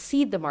other words,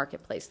 seed the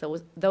marketplace, though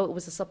it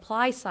was a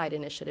supply-side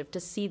initiative to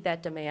seed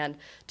that demand,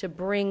 to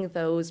bring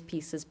those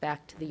pieces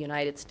back to the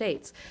United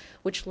States,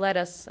 which led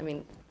us, I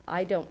mean,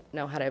 I don't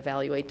know how to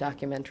evaluate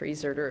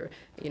documentaries or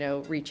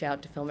to, reach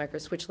out to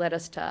filmmakers, which led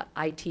us to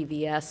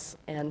ITVS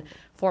and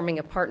forming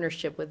a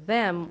partnership with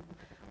them,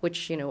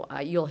 which,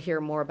 you'll hear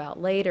more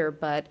about later,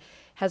 but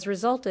has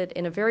resulted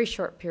in a very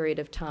short period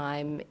of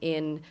time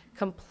in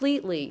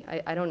completely,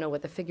 I don't know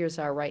what the figures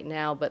are right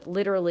now, but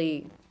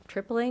literally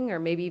tripling or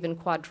maybe even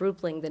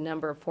quadrupling the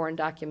number of foreign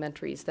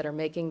documentaries that are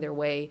making their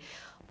way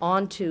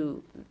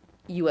onto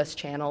U.S.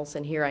 channels,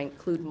 and here I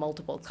include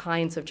multiple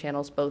kinds of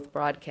channels, both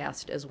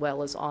broadcast as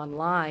well as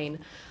online,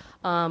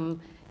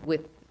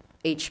 with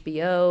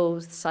HBO,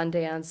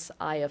 Sundance,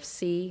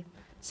 IFC.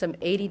 Some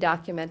 80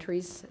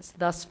 documentaries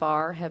thus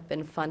far have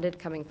been funded,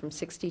 coming from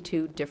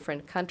 62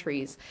 different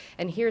countries.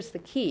 And here's the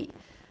key.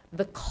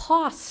 The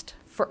cost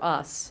for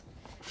us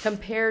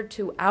compared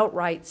to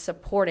outright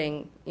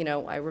supporting,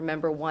 I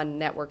remember one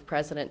network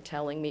president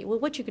telling me, well,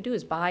 what you could do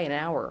is buy an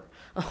hour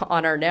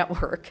on our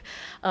network,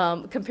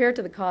 compared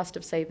to the cost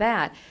of, say,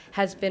 that,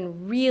 has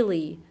been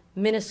really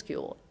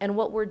minuscule. And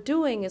what we're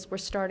doing is we're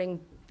starting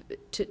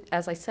to,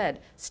 as I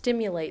said,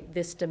 stimulate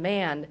this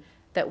demand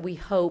that we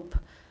hope,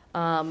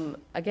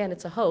 again,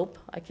 it's a hope,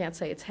 I can't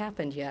say it's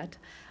happened yet,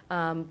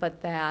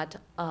 but that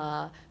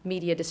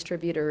media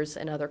distributors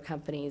and other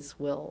companies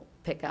will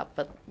pick up.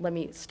 But let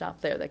me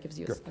stop there. That gives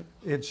you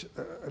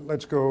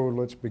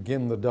let's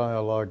begin the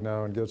dialogue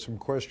now and get some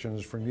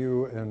questions from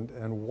you. And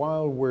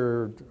while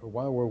we're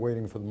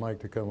waiting for the mic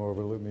to come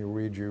over, let me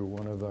read you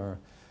one of our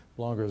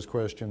longest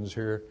questions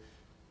here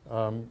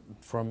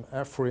from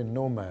Afri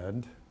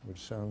Nomad, which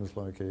sounds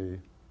like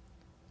an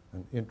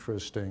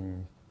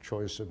interesting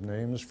choice of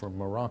names, from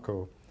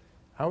Morocco.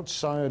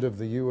 Outside of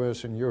the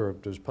U.S. and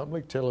Europe, does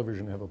public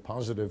television have a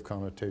positive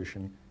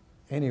connotation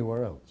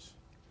anywhere else?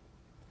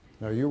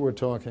 Now, you were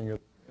talking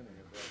about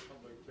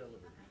public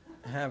television.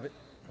 Have it.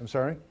 I'm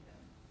sorry?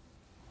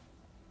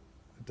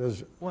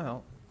 Does...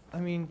 Well, I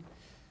mean,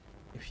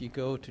 if you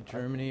go to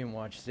Germany and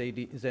watch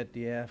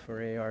ZDF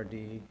or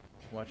ARD,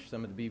 watch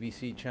some of the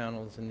BBC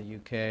channels in the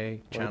UK,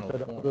 Channel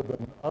 4.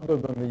 Other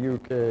than the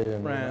UK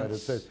and the United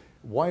States,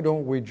 why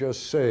don't we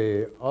just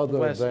say,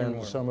 other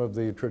than some of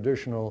the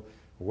traditional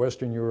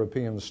Western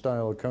European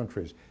style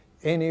countries,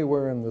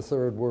 anywhere in the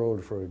third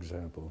world, for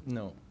example?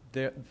 No.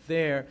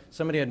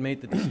 Somebody had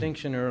made the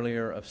distinction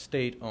earlier of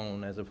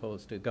state-owned as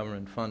opposed to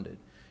government-funded.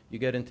 You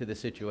get into the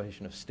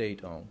situation of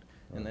state-owned,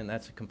 and then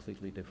that's a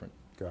completely different.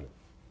 Got it.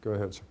 Go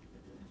ahead, sir.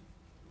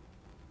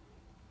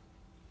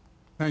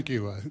 Thank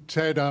you.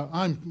 Ted,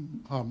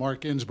 I'm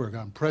Mark Ginsberg.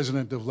 I'm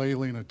president of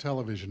Leilina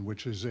Television,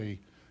 which is a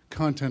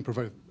content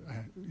provider.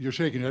 You're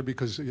shaking your head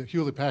because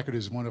Hewlett-Packard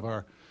is one of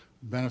our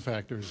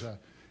benefactors.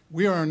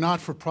 We are a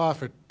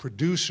not-for-profit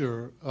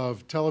producer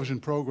of television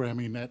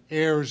programming that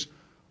airs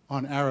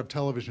on Arab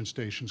television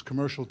stations,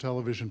 commercial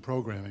television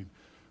programming.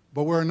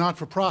 But we're a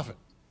not-for-profit.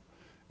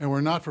 And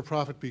we're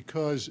not-for-profit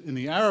because in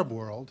the Arab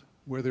world,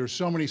 where there are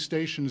so many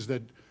stations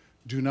that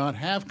do not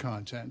have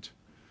content,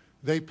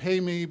 they pay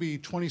maybe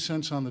 20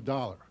 cents on the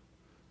dollar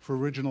for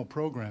original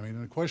programming.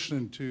 And the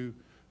question to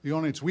the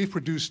audience, we've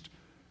produced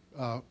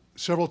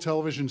several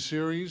television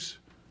series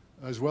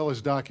as well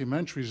as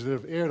documentaries that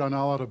have aired on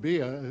Al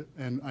Arabiya,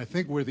 and I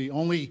think we're the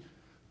only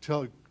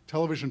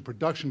television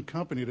production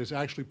company that has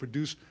actually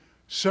produced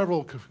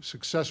several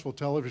successful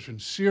television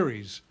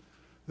series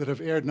that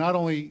have aired not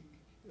only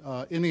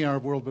in the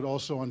Arab world but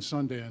also on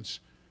Sundance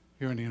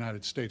here in the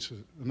United States.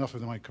 Enough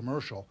of my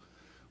commercial.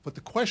 But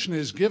the question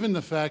is, given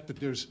the fact that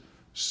there's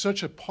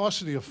such a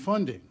paucity of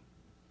funding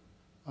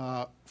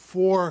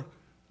for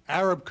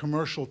Arab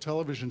commercial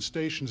television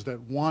stations that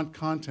want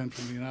content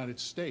from the United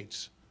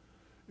States,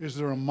 is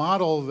there a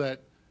model that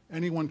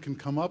anyone can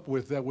come up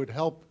with that would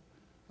help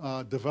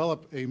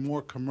develop a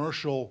more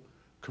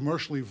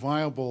commercially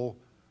viable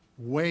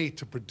way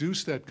to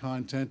produce that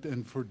content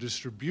and for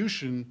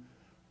distribution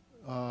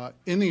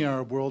in the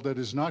Arab world that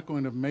is not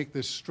going to make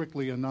this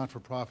strictly a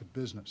not-for-profit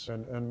business.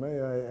 And may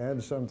I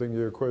add something to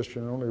your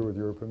question, only with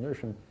your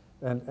permission,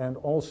 and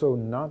also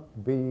not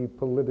be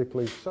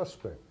politically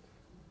suspect?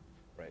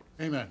 Right.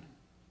 Amen.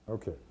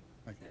 Okay.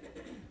 Thank you.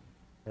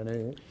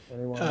 Anyone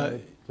want to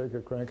take a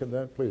crack at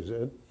that? Please,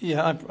 Ed.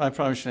 Yeah, I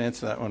probably should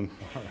answer that one.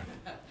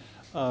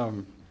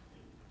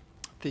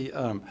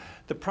 The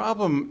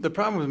problem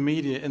with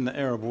media in the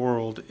Arab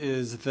world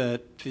is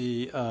that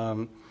the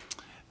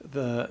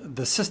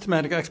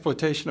systematic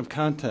exploitation of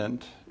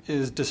content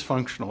is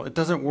dysfunctional. It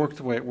doesn't work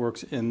the way it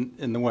works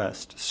in the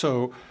West.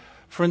 So,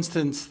 for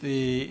instance,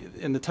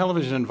 in the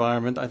television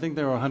environment, I think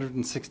there are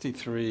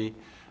 163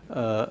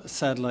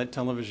 satellite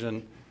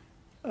television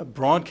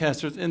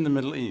broadcasters in the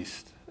Middle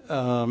East.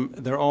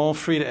 They're all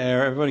free to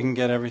air. Everybody can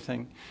get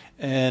everything,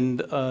 and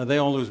they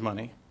all lose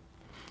money.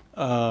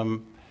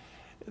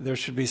 There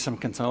should be some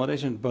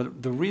consolidation,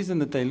 but the reason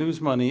that they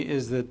lose money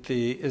is that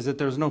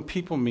there's no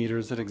people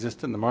meters that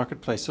exist in the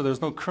marketplace. So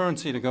there's no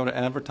currency to go to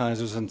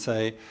advertisers and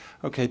say,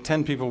 okay,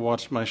 10 people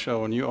watched my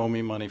show and you owe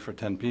me money for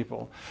 10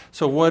 people.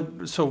 So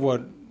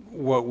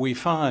what we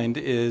find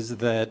is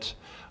that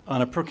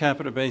on a per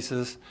capita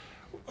basis,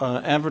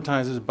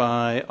 advertisers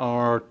buy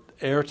our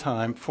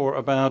airtime for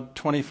about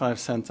 25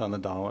 cents on the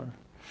dollar.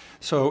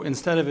 So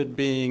instead of it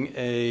being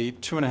a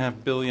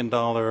 $2.5 billion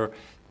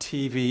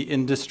TV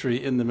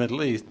industry in the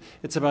Middle East,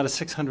 it's about a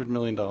 $600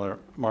 million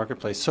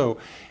marketplace. So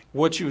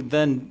what you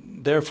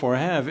then therefore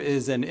have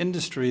is an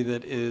industry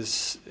that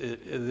is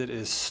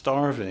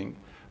starving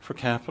for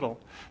capital.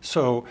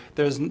 So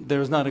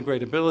there's not a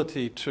great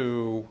ability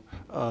to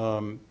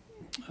fund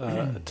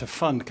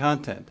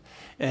content.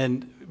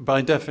 And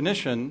by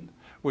definition,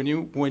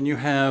 when you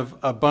have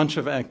a bunch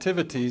of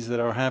activities that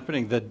are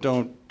happening that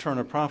don't turn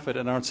a profit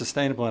and aren't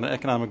sustainable in an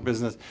economic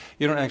business,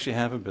 you don't actually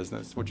have a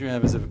business. What you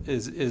have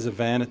is a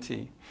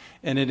vanity.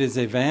 And it is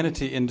a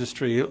vanity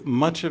industry.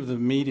 Much of the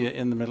media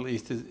in the Middle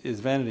East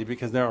is vanity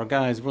because there are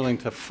guys willing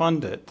to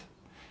fund it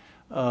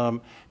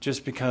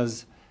just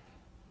because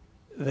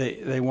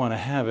they want to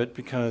have it,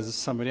 because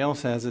somebody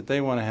else has it,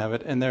 they want to have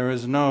it, and there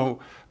is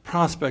no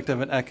prospect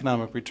of an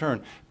economic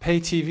return. Pay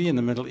TV in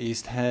the Middle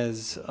East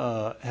has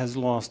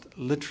lost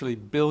literally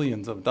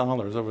billions of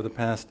dollars over the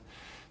past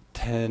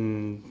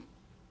 10,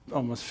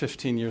 almost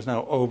 15 years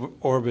now.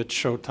 Orbit,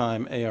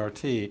 Showtime,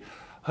 ART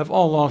have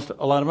all lost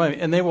a lot of money,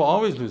 and they will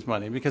always lose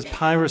money because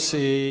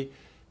piracy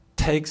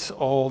takes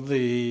all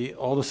the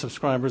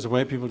subscribers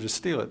away. People just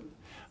steal it,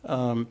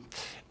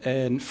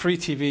 and free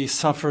TV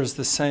suffers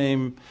the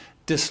same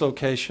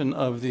dislocation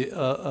of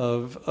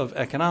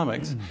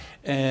economics.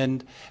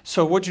 And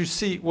so what you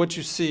see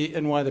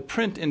and why the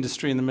print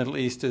industry in the Middle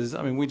East is,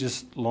 I mean, we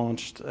just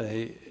launched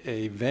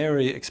a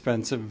very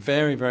expensive,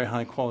 very, very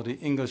high quality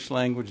English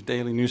language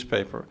daily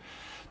newspaper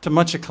to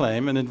much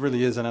acclaim, and it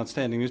really is an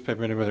outstanding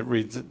newspaper. Anybody that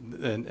reads it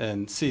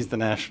and sees the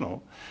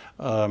National,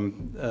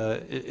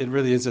 it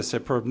really is a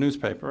superb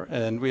newspaper.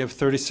 And we have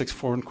 36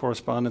 foreign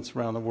correspondents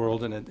around the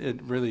world, and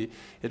it really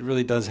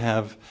does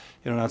have,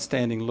 an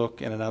outstanding look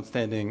and an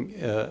outstanding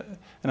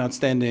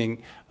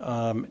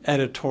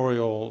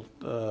editorial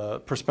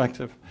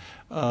perspective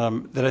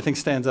that I think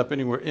stands up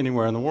anywhere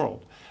in the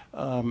world.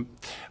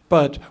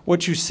 But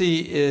what you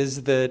see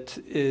is that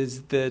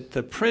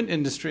the print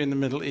industry in the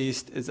Middle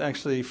East is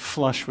actually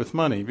flush with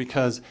money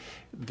because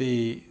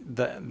the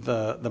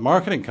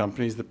marketing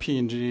companies, the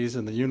P&Gs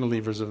and the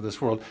Unilevers of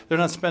this world, they're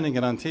not spending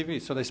it on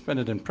TV, so they spend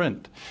it in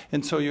print.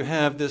 And so you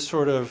have this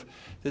sort of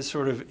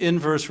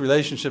inverse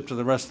relationship to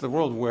the rest of the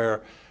world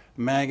where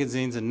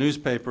magazines and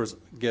newspapers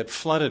get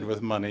flooded with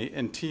money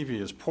and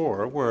TV is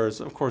poor, whereas,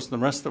 of course, in the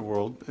rest of the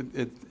world,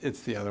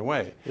 it's the other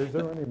way. Is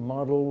there any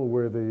model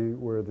where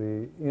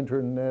the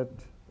internet,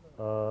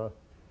 in other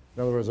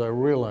words, I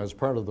realize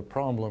part of the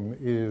problem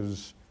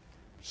is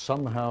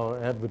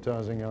somehow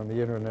advertising on the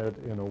internet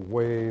in a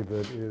way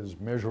that is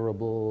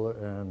measurable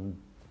and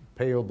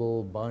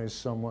payable by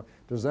someone.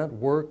 Does that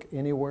work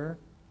anywhere?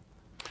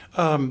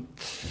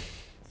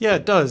 Yeah,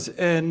 it does,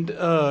 and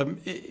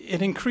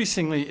it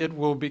increasingly it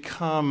will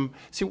become.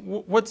 See,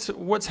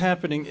 what's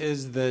happening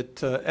is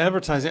that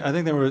advertising. I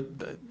think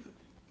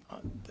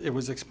it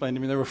was explained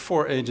to me there were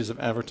 4 ages of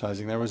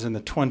advertising. There was in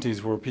the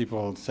 20s where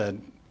people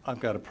said, "I've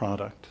got a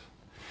product,"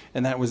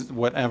 and that was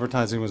what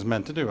advertising was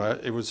meant to do.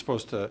 It was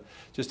supposed to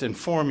just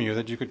inform you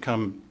that you could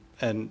come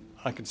and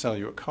I could sell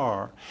you a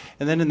car.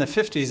 And then in the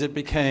 50s, it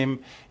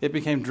became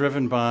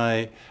driven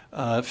by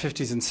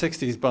 50s and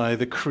 60s by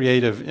the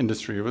creative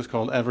industry. It was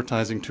called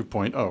advertising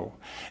 2.0.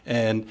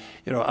 And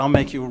I'll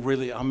make you a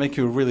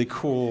really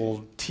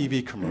cool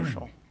TV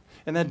commercial.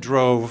 And that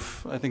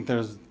drove. I think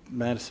there's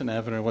Madison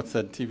Avenue. What's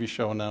that TV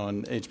show now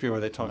on HBO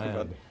where they talk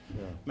about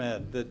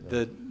Mad?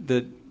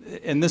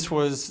 And this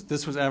was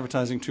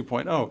advertising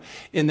 2.0.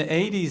 In the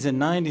 80s and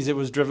 90s, it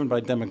was driven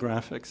by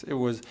demographics. It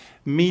was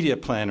media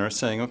planners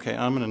saying, "Okay,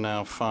 I'm going to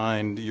now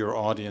find your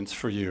audience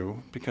for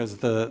you," because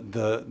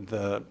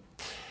the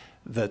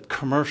that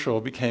commercial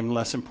became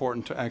less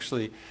important to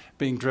actually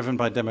being driven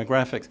by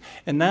demographics.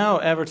 And now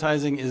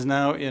advertising is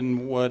now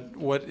in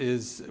what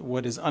is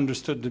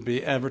understood to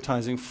be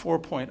advertising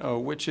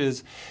 4.0, which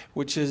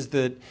is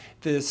that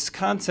this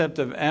concept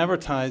of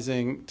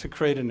advertising to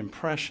create an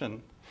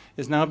impression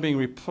is now being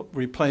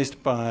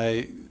replaced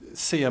by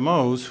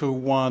CMOs who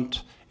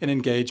want an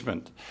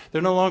engagement.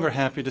 They're no longer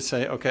happy to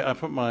say, okay, I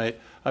put my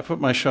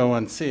show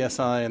on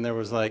CSI and there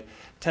was like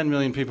 10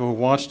 million people who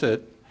watched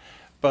it,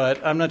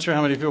 but I'm not sure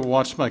how many people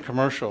watched my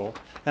commercial.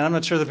 And I'm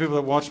not sure the people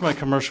that watched my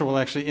commercial were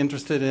actually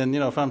interested in,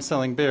 if I'm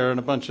selling beer and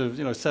a bunch of,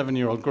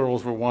 7-year-old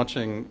girls were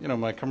watching,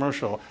 my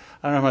commercial,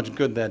 I don't know how much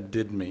good that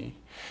did me.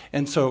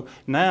 And so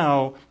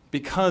now,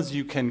 because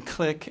you can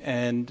click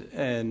and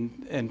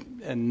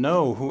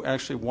know who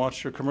actually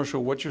watched your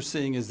commercial, what you're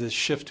seeing is this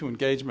shift to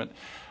engagement.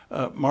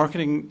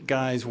 Marketing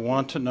guys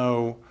want to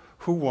know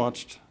who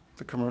watched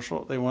the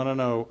commercial. They want to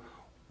know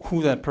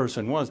who that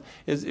person was.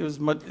 It's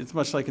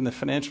much like in the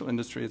financial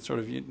industry. It's sort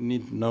of you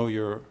need to know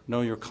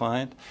your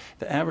client.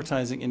 The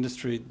advertising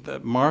industry, the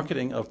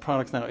marketing of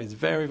products now is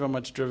very, very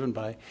much driven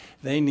by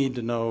they need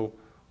to know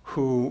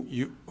who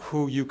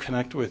you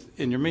connect with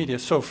in your media.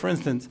 So, for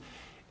instance,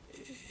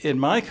 in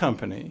my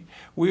company,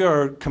 we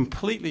are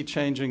completely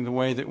changing the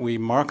way that we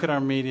market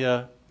our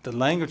media, the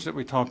language that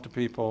we talk to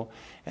people,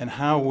 and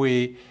how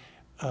we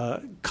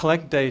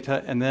collect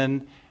data and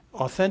then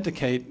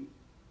authenticate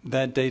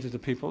that data to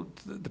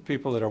the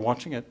people that are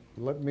watching it.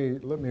 Let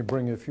me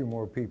bring a few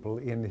more people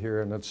in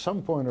here, and at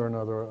some point or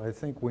another, I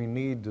think we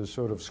need to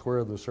sort of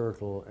square the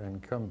circle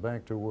and come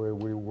back to where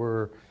we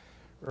were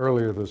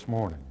earlier this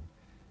morning.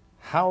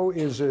 How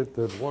is it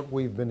that what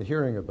we've been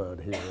hearing about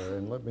here,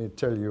 and let me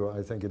tell you,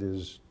 I think it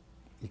is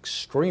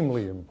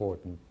extremely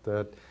important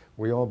that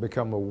we all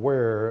become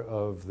aware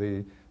of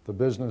the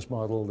business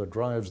model that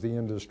drives the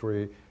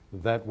industry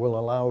that will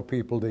allow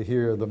people to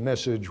hear the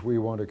message we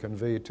want to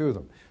convey to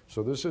them.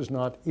 So this is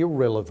not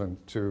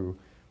irrelevant to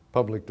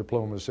public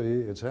diplomacy.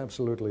 It's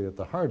absolutely at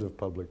the heart of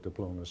public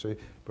diplomacy,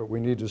 but we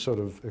need to sort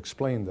of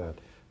explain that.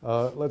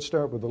 Let's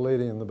start with the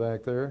lady in the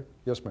back there.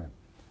 Yes, ma'am.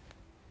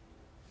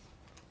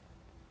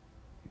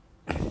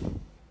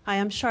 Hi,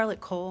 I'm Charlotte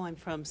Cole. I'm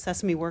from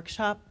Sesame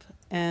Workshop,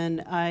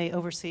 and I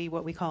oversee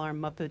what we call our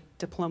Muppet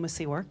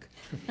diplomacy work.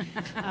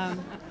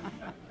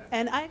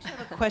 And I actually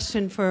have a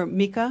question for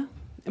Mika.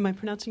 Am I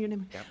pronouncing your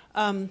name?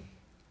 Yep.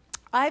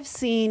 I've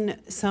seen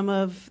some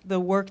of the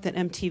work that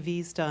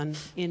MTV's done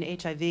in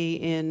HIV,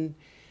 in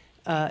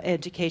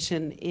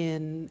education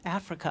in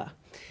Africa.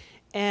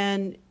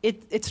 And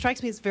it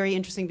strikes me as very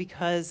interesting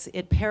because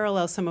it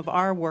parallels some of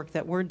our work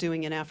that we're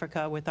doing in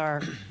Africa with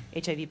our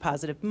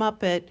HIV-positive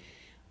Muppet.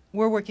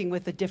 We're working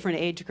with a different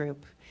age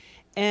group.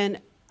 And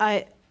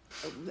I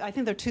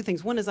think there are two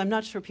things. One is I'm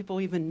not sure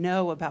people even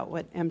know about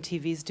what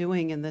MTV's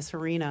doing in this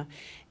arena.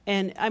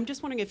 And I'm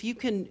just wondering if you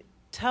can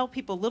tell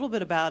people a little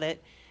bit about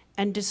it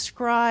and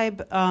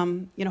describe,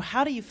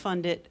 how do you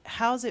fund it,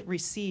 how's it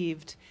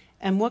received,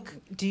 and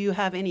do you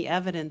have any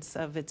evidence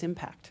of its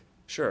impact?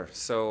 Sure.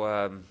 So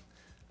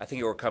I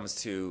think it comes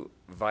to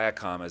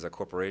Viacom as a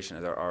corporation,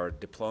 as our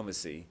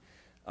diplomacy.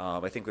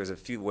 I think there's a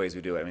few ways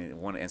we do it. I mean,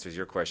 one answers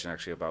your question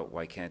actually about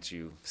why can't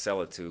you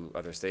sell it to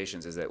other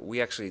stations is that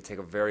we actually take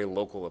a very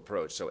local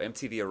approach. So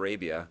MTV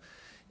Arabia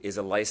is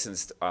a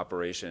licensed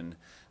operation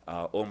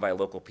owned by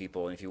local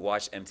people. And if you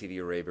watch MTV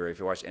Arabia, if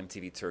you watch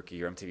MTV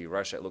Turkey or MTV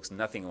Russia, it looks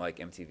nothing like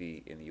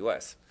MTV in the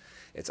US.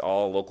 It's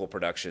all local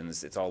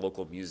productions, it's all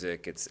local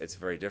music, it's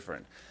very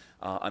different.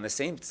 On the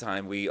same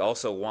time, we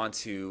also want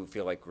to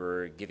feel like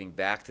we're giving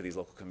back to these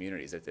local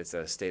communities. It's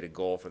a stated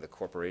goal for the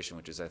corporation,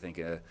 which is, I think,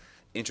 an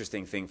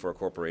interesting thing for a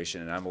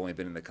corporation. And I've only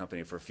been in the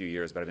company for a few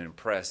years, but I've been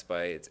impressed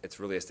by it's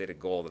really a stated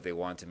goal that they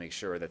want to make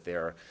sure that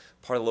they're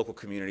part of the local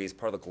communities,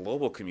 part of the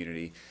global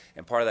community,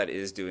 and part of that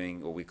is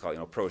doing what we call,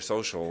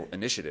 pro-social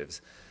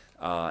initiatives.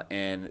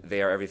 And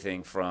they are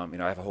everything from,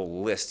 I have a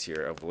whole list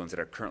here of the ones that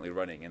are currently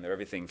running, and they're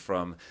everything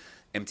from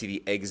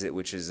MTV Exit,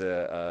 which is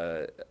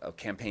a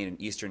campaign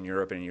in Eastern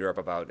Europe and in Europe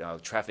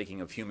about trafficking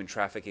of human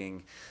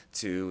trafficking,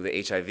 to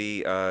the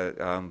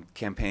HIV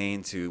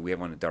campaign, to we have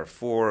one in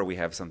Darfur, we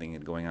have something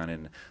going on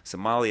in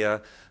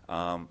Somalia,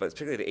 but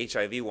particularly the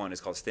HIV one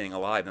is called Staying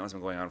Alive. That one's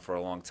been going on for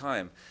a long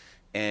time,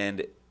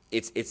 and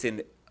it's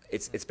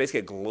basically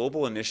a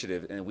global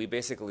initiative, and we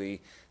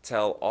basically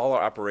tell all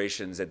our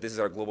operations that this is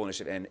our global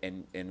initiative,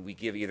 and we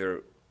give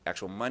either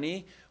actual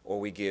money, or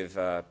we give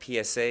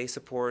PSA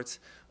support,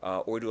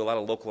 or we do a lot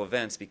of local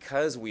events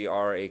because we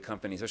are a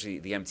company, especially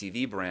the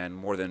MTV brand,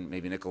 more than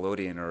maybe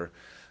Nickelodeon or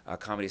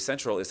Comedy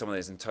Central is someone that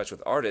is in touch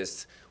with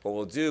artists. What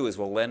we'll do is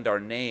we'll lend our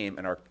name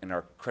and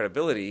our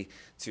credibility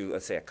to,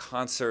 let's say, a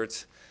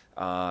concert,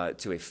 to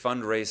a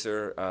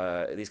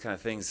fundraiser, these kind of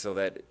things, so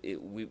that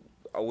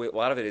a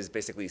lot of it is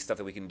basically stuff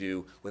that we can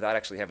do without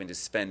actually having to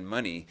spend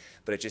money,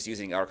 but it's just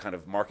using our kind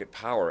of market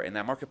power. And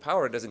that market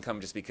power doesn't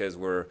come just because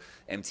we're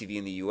MTV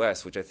in the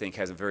U.S., which I think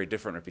has a very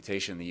different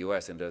reputation in the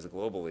U.S. and does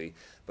globally,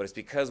 but it's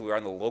because we're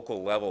on the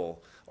local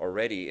level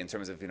already in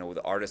terms of,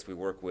 the artists we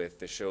work with,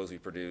 the shows we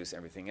produce,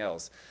 everything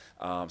else.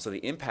 So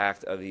the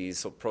impact of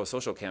these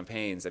pro-social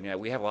campaigns, I mean,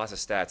 we have lots of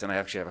stats, and I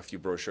actually have a few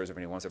brochures if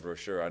anyone wants a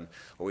brochure on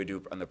what we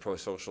do on the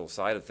pro-social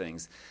side of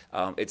things.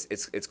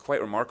 It's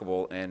quite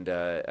remarkable, and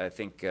I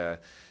think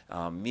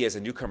me as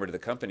a newcomer to the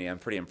company, I'm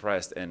pretty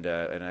impressed, and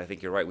I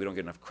think you're right, we don't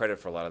get enough credit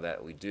for a lot of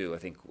that we do. I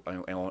think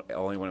all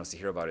anyone wants to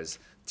hear about is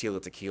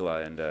Tila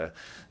Tequila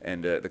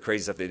and the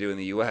crazy stuff they do in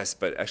the U.S.,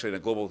 but actually on a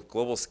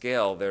global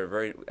scale,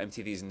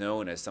 MTV's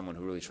known as someone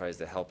who really tries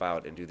to help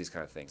out and do these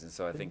kind of things, and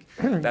so I think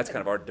that's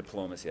kind of our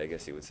diplomacy, I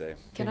guess you would say.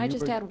 Can I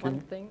just add one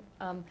thing?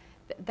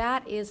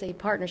 That is a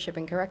partnership,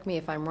 and correct me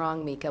if I'm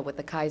wrong, Mika, with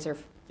the Kaiser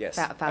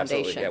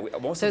Foundation.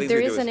 Yeah, so there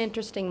is an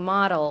interesting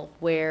model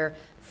where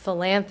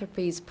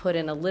philanthropies put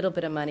in a little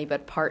bit of money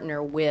but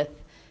partner with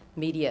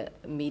media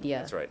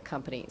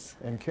companies.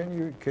 And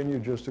can you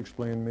just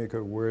explain,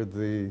 Mika, where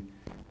the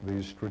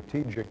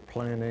strategic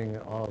planning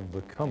of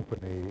the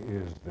company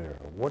is there?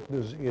 What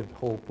does it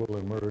hope will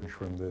emerge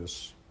from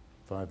this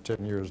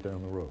 5-10 years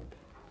down the road?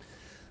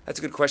 That's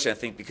a good question, I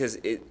think, because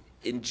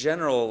in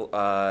general,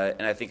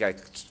 and I think I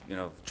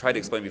tried to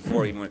explain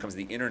before, even when it comes to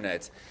the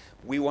internet,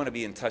 we want to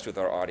be in touch with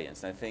our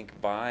audience. And I think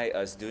by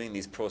us doing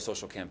these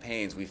pro-social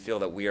campaigns, we feel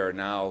that we are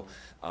now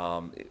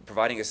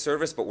providing a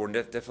service, but we're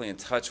definitely in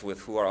touch with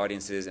who our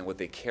audience is and what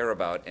they care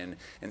about. And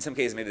in some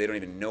cases, maybe they don't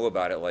even know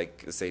about it,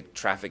 like, let's say,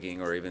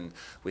 trafficking, or even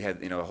we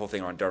had a whole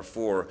thing around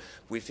Darfur.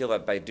 We feel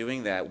that by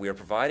doing that, we are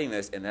providing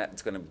this, and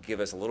that's going to give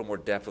us a little more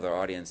depth with our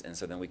audience, and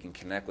so then we can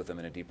connect with them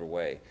in a deeper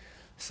way.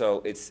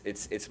 So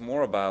it's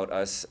more about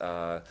us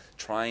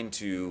trying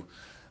to,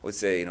 I would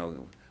say,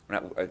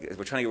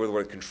 we're trying to get rid of the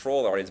word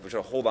control our audience, but we're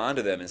trying to hold on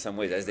to them in some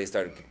ways as they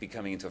start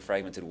becoming into a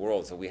fragmented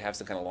world. So we have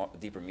some kind of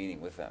deeper meaning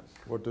with them.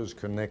 What does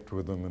connect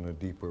with them in a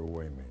deeper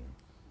way mean?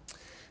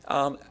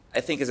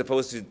 I think as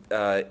opposed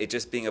to it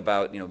just being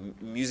about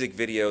music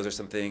videos or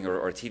something,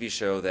 or a TV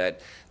show that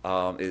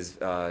is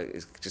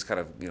just kind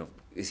of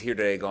is here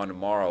today, gone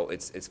tomorrow.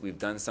 We've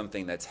done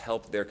something that's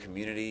helped their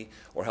community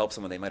or helped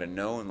someone they might have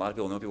known. A lot of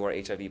people know people are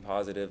HIV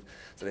positive,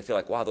 so they feel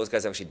like, wow, those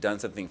guys have actually done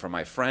something for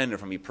my friend or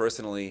for me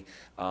personally.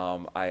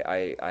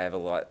 I have a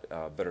lot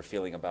better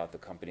feeling about the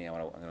company.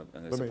 I'm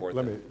going to support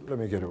them. Let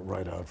me get it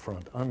right out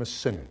front. I'm a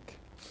cynic.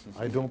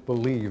 I don't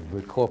believe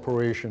that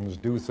corporations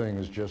do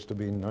things just to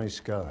be nice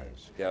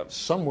guys. Yep.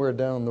 Somewhere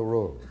down the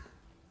road,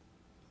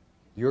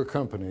 your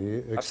company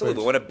expects,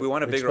 absolutely. We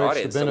want a bigger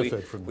audience. So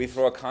we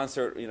throw a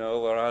concert,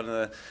 around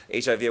the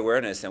HIV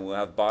awareness, and we'll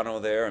have Bono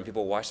there, and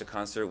people watch the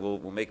concert. We'll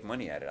make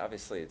money at it.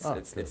 Obviously,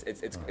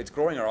 it's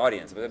growing our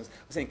audience. But I'm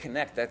saying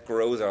connect. That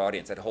grows our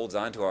audience. That holds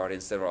on to our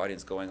audience instead of our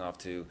audience going off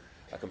to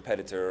a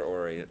competitor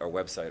or a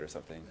website or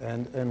something.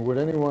 And would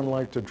anyone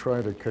like to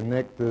try to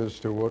connect this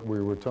to what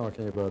we were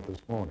talking about this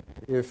morning?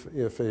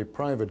 If a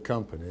private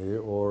company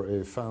or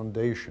a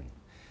foundation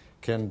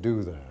can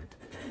do that,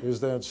 is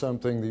that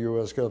something the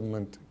U.S.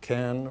 government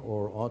can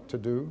or ought to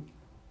do?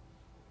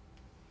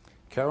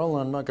 Carol,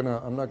 I'm not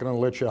gonna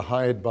let you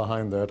hide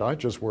behind that. I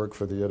just work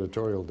for the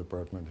editorial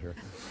department here.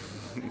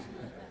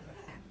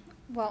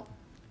 Well,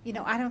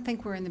 I don't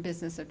think we're in the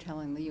business of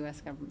telling the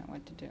U.S. government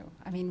what to do.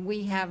 I mean,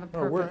 we have a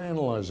purpose. No, we're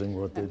analyzing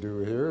what they do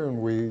here, and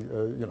we,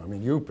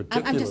 you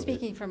particularly. I'm just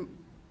speaking from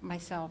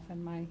myself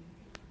and my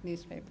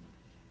newspaper.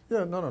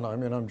 Yeah, no. I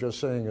mean, I'm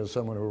just saying, as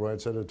someone who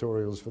writes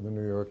editorials for the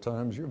New York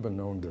Times, you've been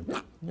known to,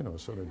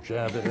 sort of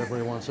jab it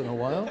every once in a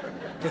while.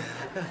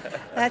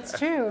 That's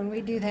true, and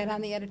we do that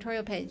on the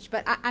editorial page.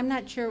 But I'm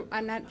not sure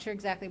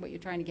exactly what you're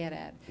trying to get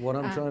at. What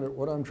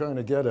I'm trying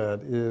to get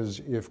at is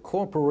if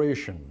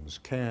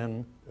corporations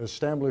can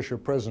establish a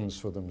presence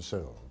for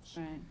themselves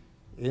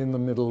in the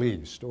Middle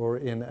East or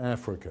in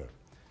Africa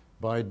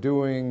by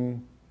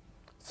doing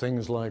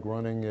things like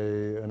running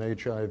an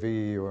HIV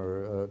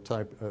or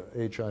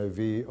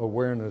HIV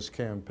awareness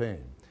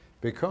campaign,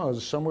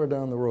 because somewhere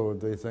down the road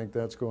they think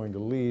that's going to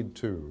lead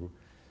to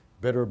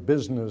better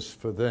business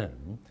for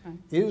them.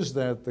 Is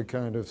that the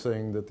kind of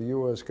thing that the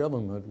U.S.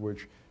 government,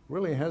 which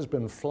really has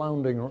been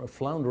floundering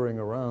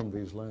around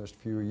these last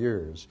few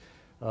years,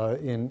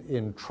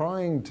 in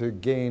trying to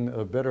gain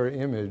a better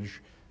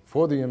image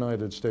for the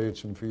United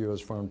States and for U.S.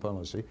 foreign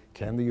policy,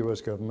 can the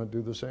U.S. government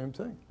do the same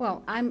thing?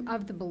 Well, I'm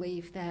of the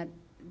belief that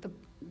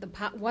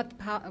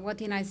what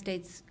the United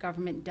States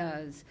government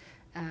does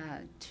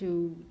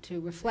to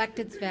reflect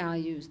its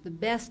values, the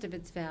best of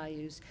its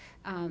values,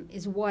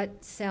 is what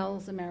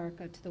sells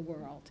America to the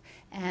world.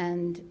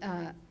 And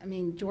I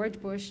mean,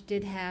 George Bush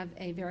did have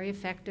a very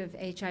effective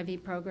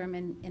HIV program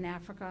in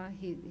Africa.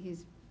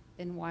 He's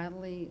been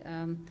widely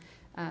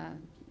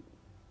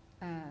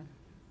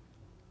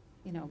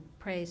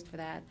praised for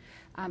that.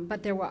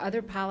 But there were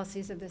other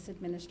policies of this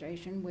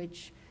administration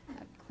which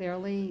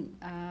clearly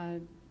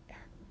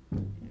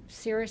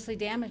seriously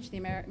damaged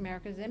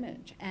America's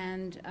image.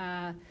 And,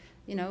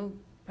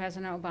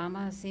 President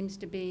Obama seems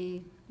to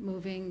be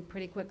moving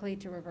pretty quickly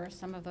to reverse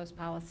some of those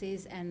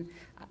policies, and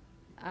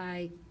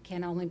I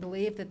can only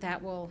believe that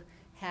that will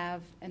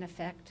have an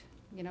effect,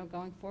 you know,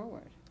 going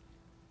forward.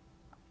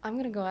 I'm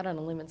going to go out on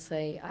a limb and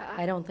say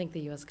I don't think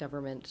the U.S.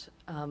 government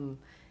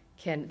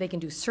they can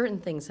do certain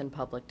things in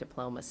public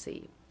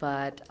diplomacy,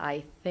 but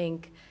I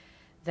think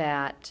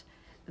that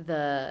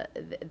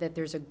that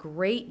there's a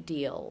great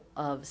deal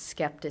of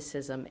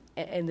skepticism,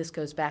 and this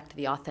goes back to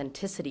the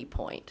authenticity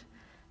point.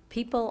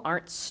 People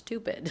aren't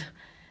stupid.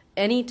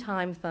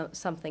 Anytime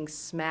something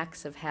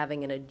smacks of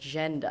having an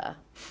agenda,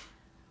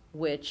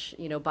 which,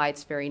 you know, by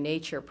its very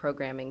nature,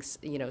 programming,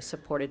 you know,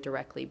 supported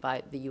directly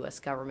by the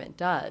U.S. government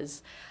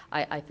does,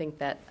 I think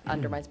that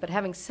undermines. But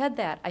having said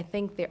that, I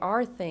think there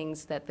are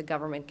things that the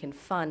government can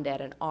fund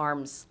at an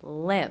arm's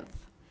length.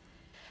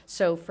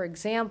 So, for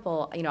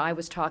example, you know, I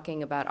was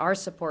talking about our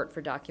support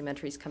for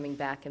documentaries coming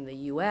back in the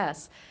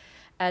U.S.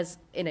 as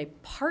in a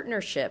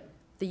partnership.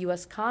 The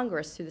U.S.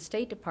 Congress, through the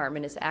State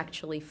Department, is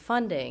actually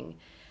funding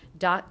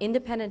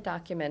independent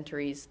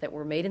documentaries that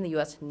were made in the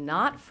U.S.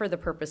 not for the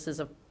purposes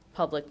of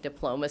public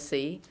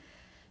diplomacy,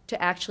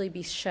 to actually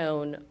be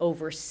shown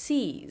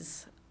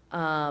overseas.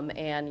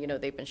 And, you know,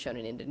 they've been shown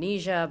in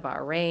Indonesia,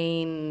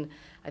 Bahrain,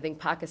 I think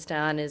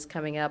Pakistan is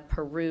coming up,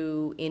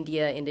 Peru,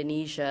 India,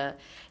 Indonesia.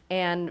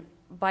 And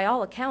by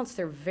all accounts,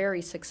 they're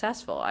very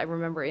successful. I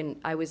remember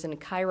I was in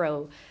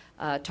Cairo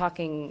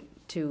talking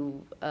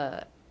to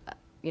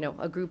you know,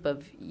 a group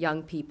of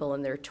young people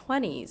in their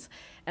 20s,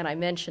 and I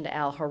mentioned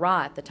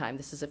Al-Hurra at the time.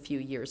 This is a few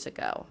years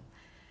ago.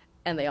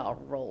 And they all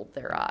rolled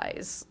their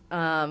eyes.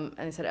 And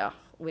they said, oh,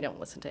 we don't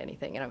listen to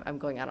anything. And I'm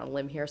going out on a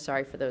limb here.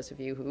 Sorry for those of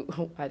you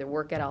who either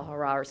work at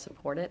Al-Hurra or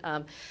support it.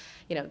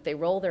 You know, they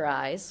roll their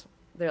eyes.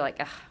 They're like,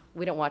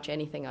 we don't watch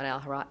anything on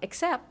Al-Hurra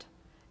except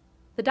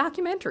the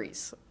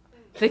documentaries.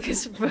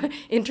 Because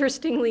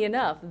interestingly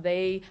enough,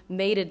 they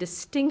made a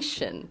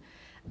distinction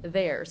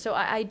there. So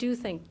I do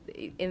think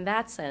in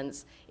that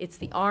sense, it's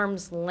the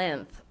arm's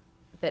length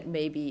that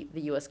maybe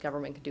the U.S.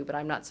 government could do, but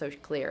I'm not so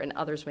clear, and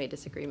others may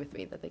disagree with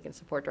me, that they can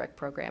support direct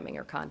programming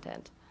or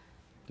content.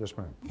 Yes,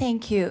 ma'am.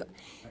 Thank you.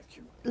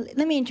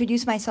 Let me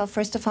introduce myself.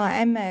 First of all,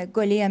 I'm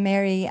Golia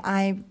Mary.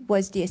 I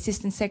was the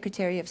Assistant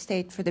Secretary of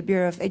State for the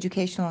Bureau of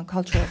Educational and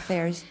Cultural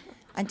Affairs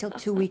until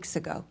 2 weeks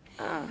ago.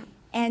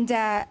 And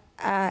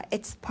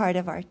it's part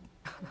of our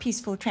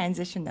peaceful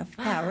transition of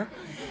power,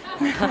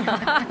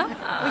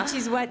 which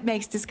is what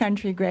makes this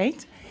country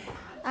great.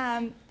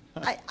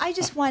 I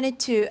just wanted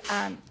to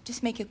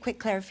just make a quick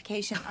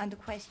clarification on the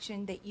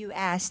question that you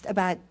asked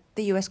about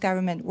the U.S.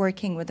 government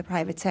working with the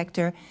private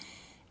sector.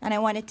 And I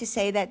wanted to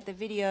say that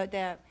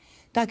the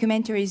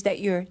documentaries that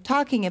you're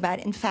talking about,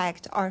 in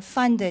fact, are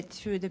funded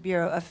through the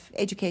Bureau of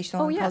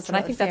Educational and Cultural Affairs. Oh, yes, and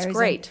I think that's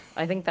great.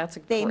 I think that's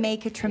They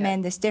make a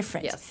tremendous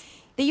difference. Yes.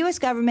 The U.S.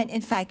 government,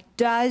 in fact,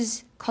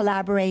 does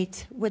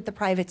collaborate with the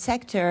private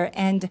sector,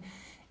 and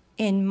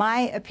in my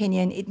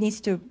opinion, it needs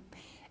to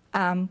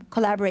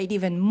collaborate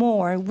even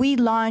more. We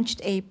launched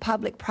a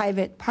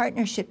public-private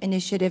partnership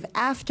initiative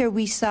after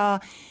we saw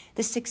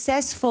the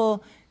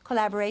successful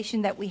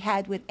collaboration that we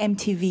had with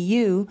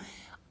MTVU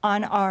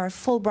on our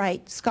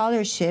Fulbright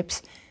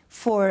scholarships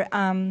for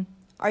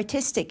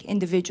artistic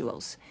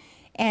individuals.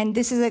 And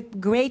this is a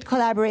great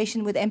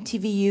collaboration with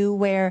MTVU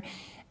where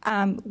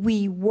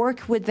we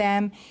work with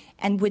them,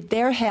 and with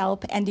their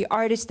help and the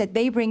artists that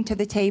they bring to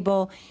the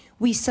table,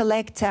 we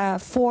select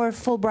 4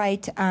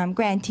 Fulbright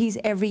grantees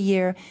every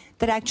year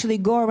that actually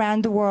go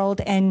around the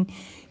world and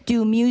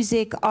do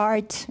music,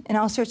 art, and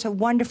all sorts of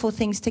wonderful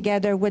things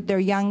together with their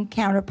young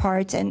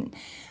counterparts. And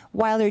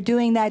while they're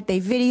doing that, they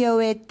video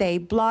it, they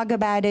blog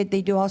about it,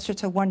 they do all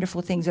sorts of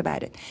wonderful things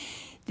about it.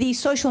 The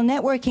social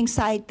networking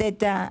site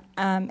that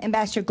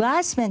Ambassador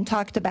Glassman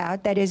talked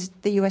about, that is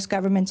the U.S.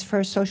 government's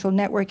first social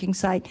networking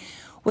site,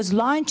 was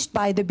launched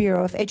by the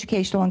Bureau of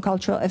Educational and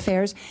Cultural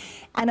Affairs.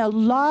 And a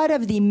lot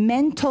of the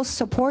mental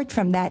support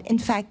from that, in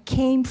fact,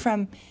 came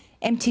from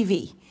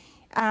MTV.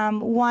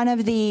 One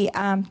of the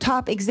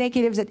top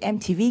executives at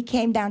MTV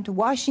came down to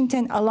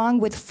Washington, along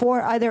with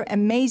 4 other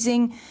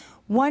amazing,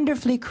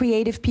 wonderfully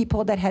creative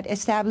people that had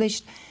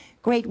established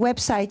great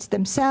websites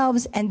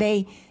themselves, and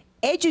they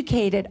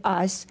educated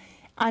us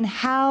on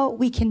how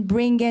we can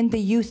bring in the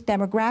youth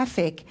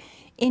demographic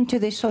into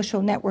the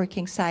social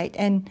networking site.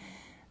 And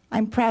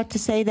I'm proud to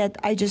say that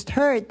I just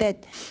heard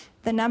that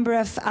the number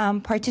of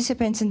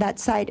participants in that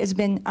site has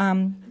been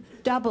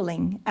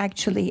doubling,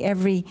 actually,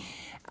 every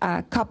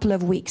couple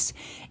of weeks.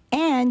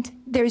 And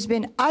there's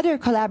been other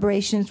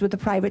collaborations with the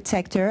private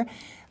sector,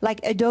 like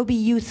Adobe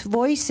Youth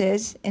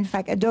Voices. In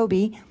fact,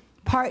 Adobe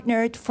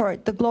partnered for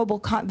the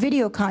global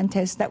video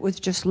contest that was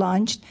just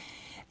launched.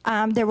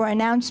 There were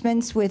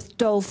announcements with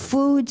Dole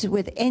Foods,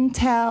 with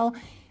Intel,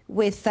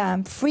 with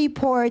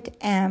Freeport,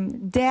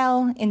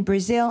 Dell in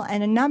Brazil,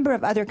 and a number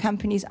of other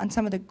companies on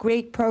some of the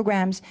great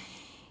programs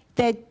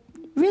that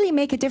really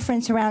make a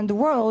difference around the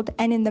world,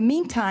 and in the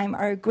meantime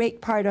are a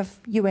great part of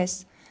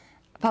U.S.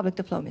 public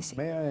diplomacy.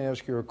 May I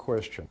ask you a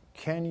question?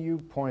 Can you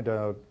point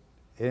out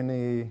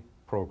any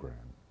program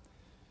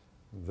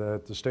that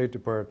that the State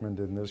Department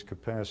in this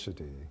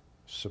capacity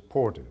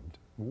supported,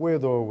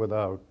 with or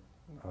without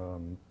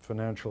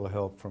financial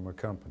help from a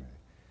company,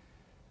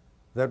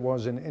 that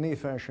was in any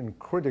fashion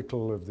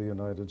critical of the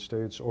United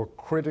States or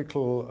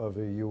critical of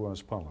a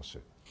U.S. policy?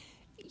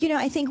 You know,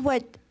 I think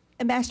what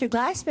Ambassador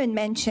Glassman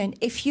mentioned,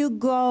 if you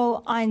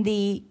go on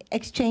the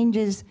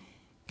Exchanges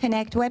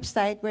Connect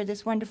website, where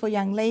this wonderful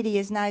young lady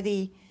is now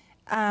the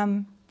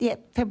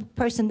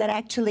person that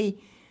actually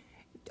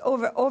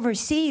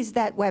oversees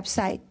that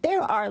website,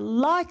 there are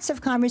lots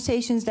of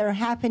conversations that are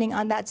happening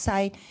on that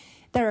site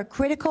that are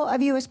critical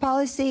of U.S.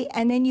 policy,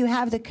 and then you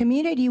have the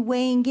community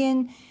weighing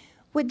in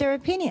with their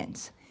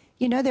opinions.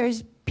 You know,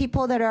 there's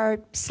people that are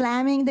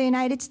slamming the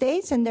United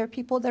States, and there are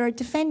people that are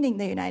defending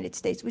the United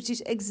States, which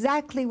is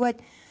exactly what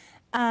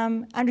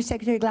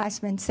Undersecretary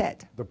Glassman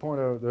said. The point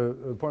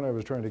I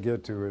was trying to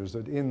get to is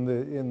that in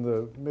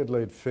the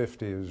mid-late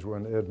 50s,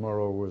 when Ed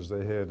Murrow was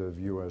the head of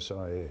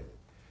USIA,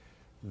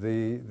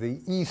 the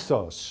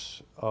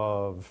ethos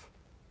of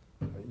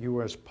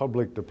U.S.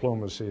 public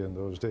diplomacy in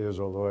those days,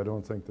 although I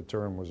don't think the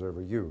term was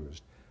ever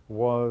used,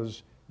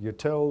 was you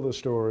tell the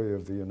story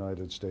of the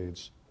United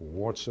States,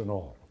 warts and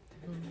all.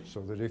 So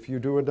that if you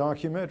do a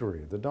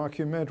documentary, the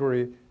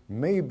documentary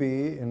may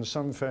be in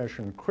some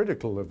fashion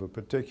critical of a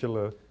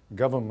particular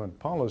government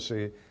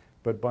policy,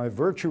 but by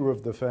virtue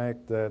of the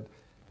fact that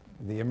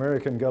the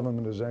American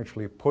government is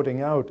actually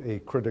putting out a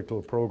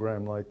critical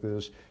program like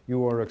this,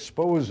 you are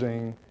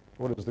exposing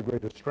what is the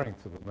greatest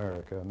strength of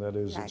America, and that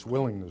is its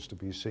willingness to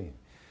be seen.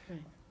 Right.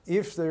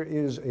 If there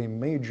is a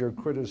major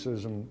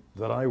criticism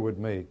that I would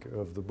make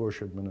of the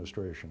Bush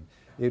administration,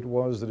 it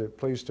was that it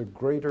placed a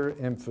greater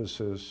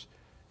emphasis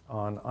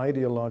on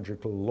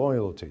ideological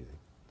loyalty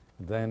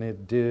than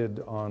it did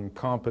on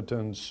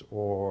competence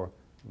or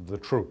the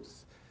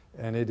truth.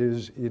 And it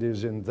is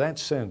in that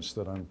sense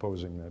that I'm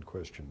posing that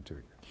question to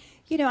you.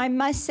 You know, I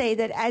must say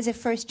that as a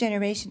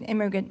first-generation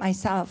immigrant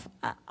myself,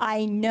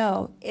 I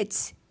know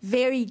it's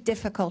very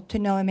difficult to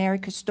know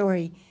America's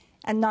story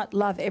and not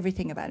love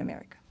everything about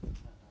America.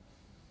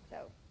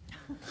 So.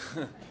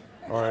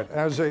 All right,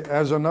 as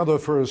another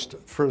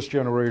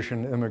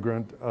first-generation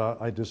immigrant,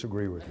 I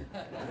disagree with you.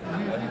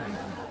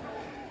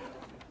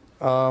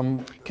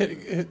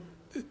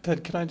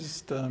 Ted, can I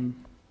just...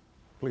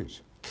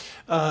 Please.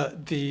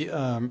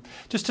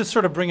 Just to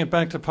sort of bring it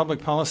back to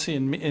public policy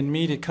in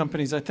media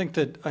companies, I think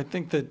that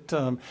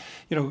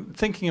you know,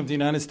 thinking of the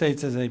United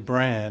States as a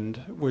brand,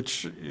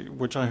 which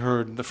I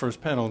heard the first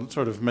panel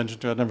sort of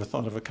mentioned. I'd never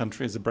thought of a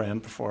country as a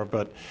brand before,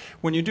 but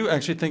when you do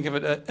actually think of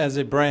it as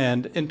a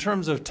brand, in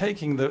terms of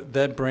taking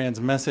that brand's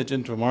message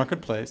into a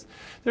marketplace,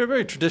 there are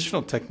very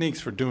traditional techniques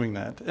for doing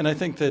that, and I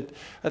think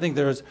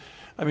there's.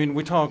 I mean,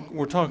 we're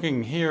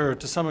talking here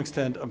to some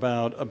extent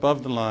about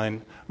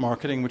above-the-line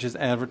marketing, which is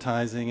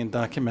advertising and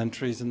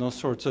documentaries and those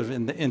sorts of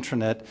in the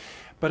intranet.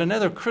 But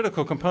another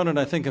critical component,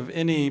 I think, of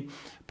any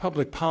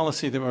public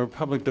policy or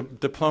public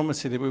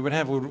diplomacy that we would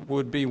have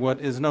would be what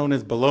is known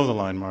as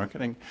below-the-line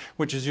marketing,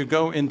 which is you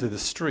go into the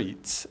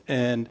streets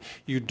and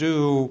you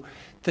do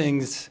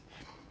things.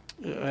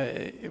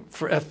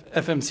 For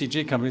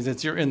FMCG companies,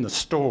 it's you're in the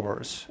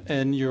stores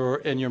and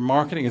your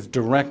marketing is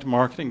direct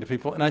marketing to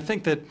people. And I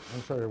think that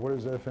I'm sorry, what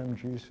is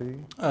FMGC?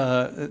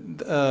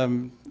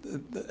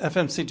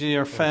 FMCG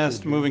are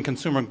fast-moving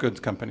consumer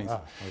goods companies.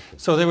 Okay.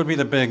 So they would be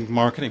the big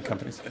marketing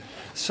companies.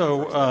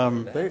 So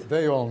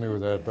they all knew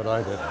that, but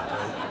I didn't.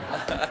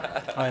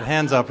 all right,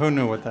 hands up. Who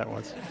knew what that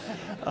was?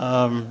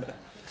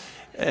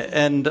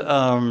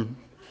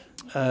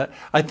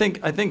 I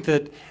think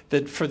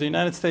that for the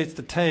United States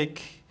to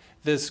take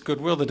this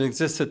goodwill that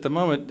exists at the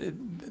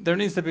moment, there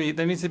needs to be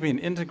an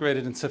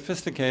integrated and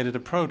sophisticated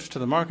approach to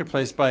the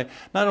marketplace by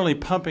not only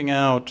pumping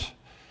out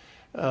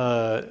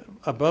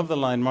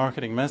above-the-line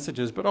marketing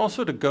messages, but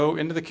also to go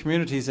into the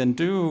communities and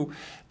do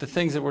the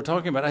things that we're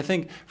talking about. I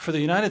think for the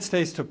United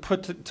States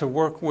to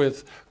work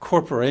with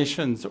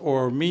corporations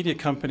or media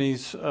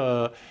companies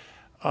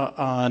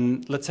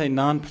on, let's say,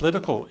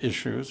 non-political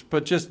issues,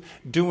 but just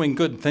doing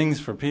good things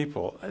for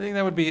people, I think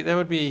that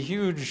would be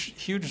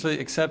hugely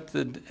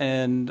accepted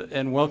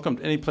and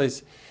welcomed any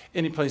place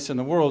in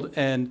the world.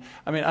 And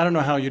I mean, I don't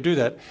know how you do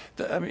that.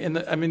 I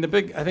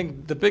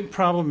think the big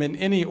problem in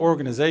any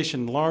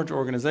organization, large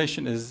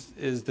organization,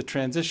 is the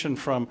transition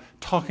from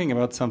talking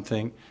about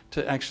something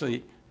to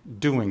actually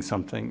doing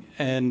something.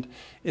 And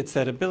it's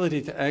that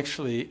ability to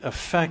actually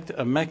affect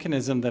a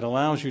mechanism that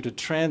allows you to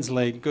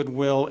translate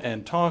goodwill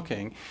and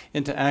talking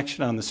into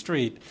action on the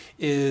street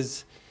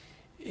is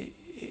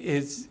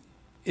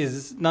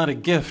not a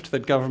gift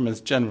that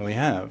governments generally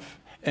have,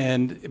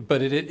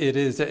 but it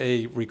is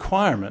a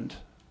requirement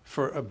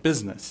for a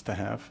business to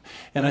have.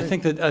 And I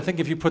think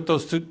if you put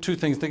those two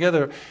things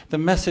together, the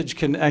message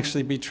can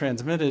actually be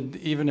transmitted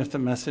even if the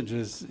message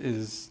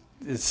is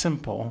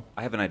simple.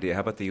 I have an idea.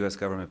 How about the U.S.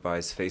 government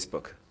buys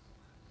Facebook?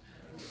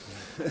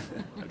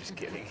 I'm just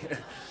kidding.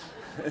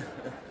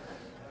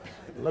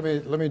 Let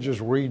me just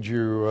read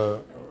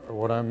you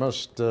what I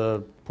must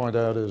point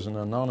out is an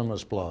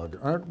anonymous blog.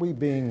 Aren't we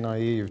being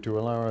naive to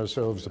allow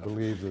ourselves to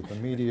believe that the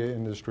media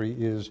industry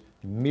is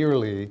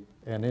merely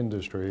an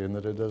industry and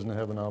that it doesn't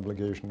have an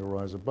obligation to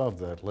rise above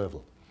that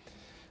level?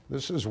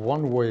 This is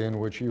one way in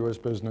which U.S.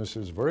 business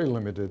is very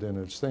limited in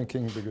its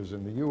thinking, because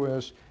in the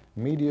U.S.,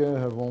 media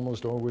have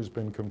almost always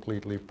been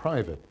completely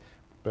private.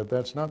 But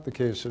that's not the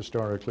case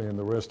historically in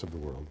the rest of the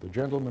world. The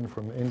gentleman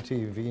from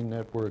NTV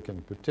Network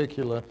in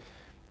particular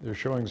is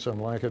showing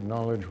some lack of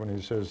knowledge when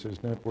he says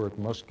his network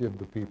must give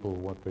the people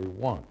what they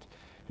want.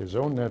 His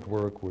own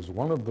network was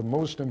one of the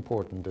most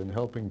important in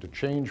helping to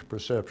change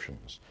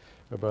perceptions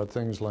about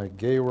things like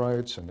gay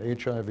rights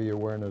and HIV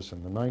awareness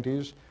in the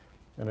 90s,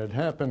 and it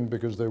happened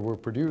because there were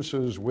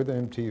producers with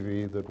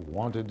MTV that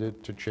wanted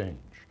it to change.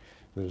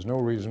 There's no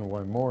reason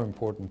why more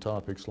important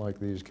topics like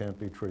these can't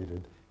be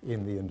treated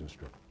in the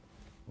industry.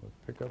 We'll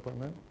pick up on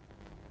that.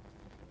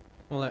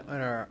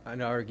 Well,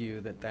 I'd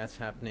argue that that's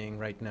happening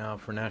right now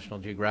for National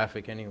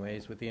Geographic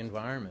anyways, with the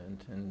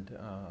environment and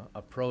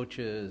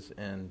approaches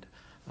and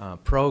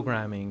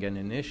programming and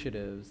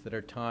initiatives that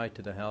are tied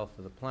to the health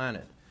of the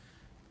planet.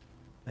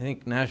 I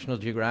think National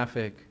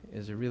Geographic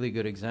is a really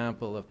good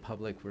example of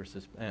public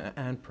versus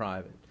and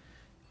private.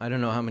 I don't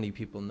know how many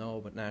people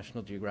know, but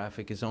National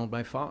Geographic is owned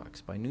by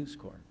Fox, by News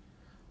Corp.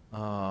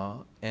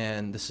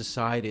 And the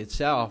society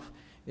itself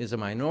is a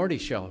minority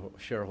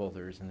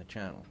shareholders in the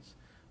channels.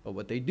 But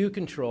what they do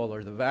control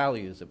are the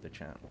values of the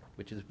channel,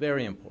 which is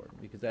very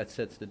important because that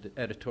sets the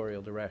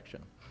editorial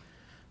direction.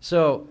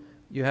 So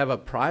you have a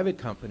private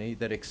company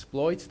that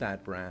exploits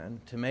that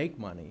brand to make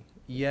money,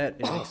 yet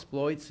it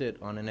exploits it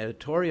on an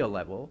editorial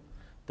level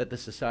that the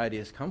society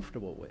is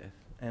comfortable with.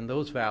 And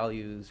those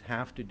values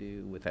have to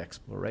do with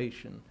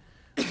exploration,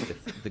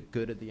 with the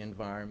good of the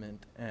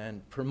environment,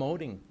 and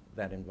promoting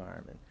that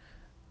environment.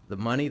 The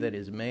money that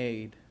is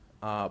made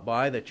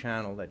by the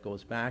channel that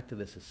goes back to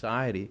the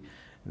society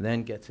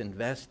then gets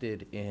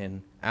invested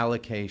in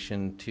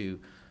allocation to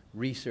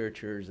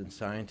researchers and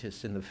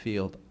scientists in the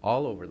field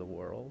all over the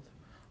world,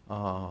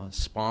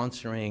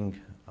 sponsoring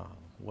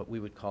what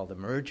we would call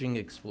emerging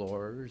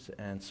explorers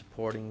and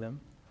supporting them.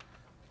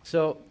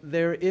 So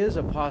there is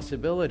a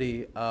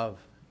possibility of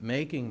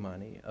making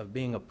money, of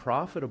being a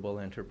profitable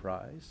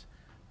enterprise,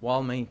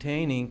 while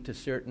maintaining to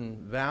certain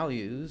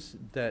values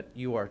that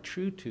you are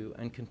true to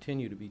and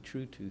continue to be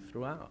true to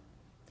throughout.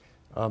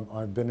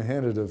 I've been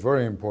handed a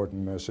very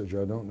important message.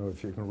 I don't know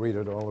if you can read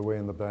it all the way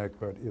in the back,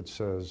 but it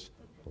says,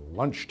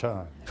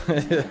 lunchtime.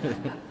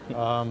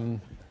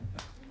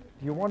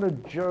 You want to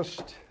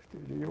just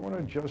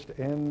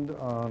end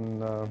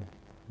on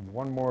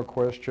one more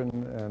question?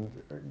 And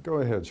go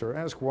ahead, sir.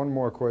 Ask one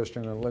more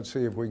question, and let's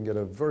see if we can get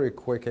a very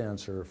quick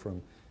answer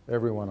from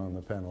everyone on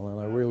the panel. And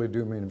I really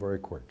do mean very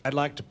quick. I'd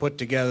like to put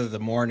together the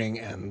morning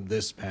and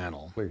this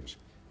panel. Please.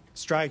 It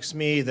strikes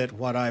me that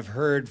what I've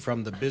heard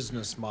from the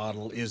business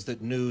model is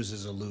that news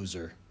is a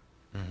loser.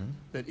 Mm-hmm.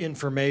 That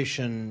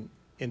information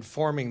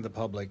informing the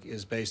public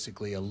is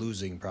basically a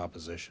losing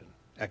proposition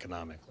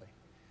economically.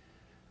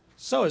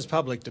 So is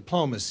public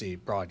diplomacy,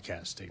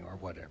 broadcasting, or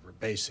whatever.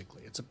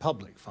 Basically, it's a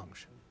public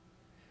function.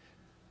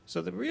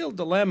 So the real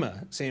dilemma,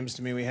 it seems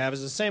to me, we have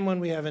is the same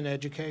one we have in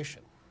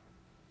education.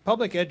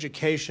 Public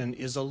education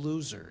is a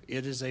loser.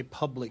 It is a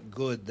public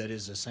good that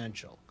is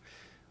essential.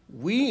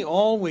 We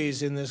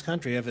always in this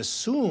country have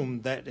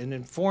assumed that an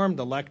informed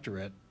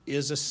electorate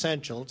is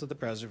essential to the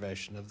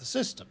preservation of the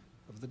system,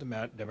 of the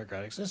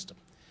democratic system.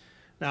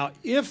 Now,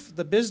 if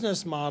the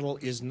business model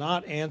is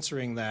not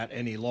answering that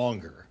any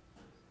longer,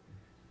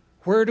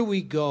 where do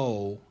we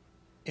go,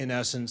 in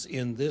essence,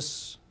 in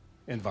this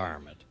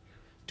environment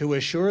to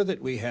assure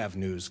that we have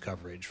news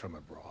coverage from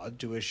abroad,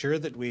 to assure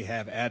that we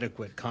have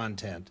adequate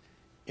content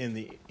in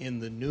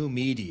the new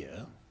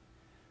media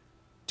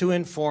to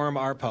inform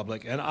our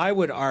public? And I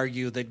would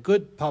argue that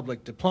good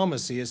public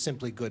diplomacy is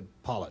simply good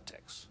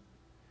politics.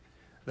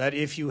 That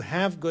if you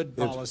have good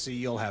policy,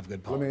 you'll have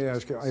good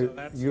politics.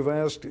 Let me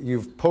ask you,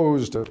 you've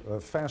posed a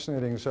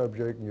fascinating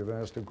subject, and you've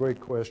asked a great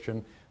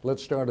question.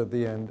 Let's start at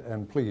the end,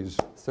 and please,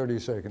 30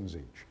 seconds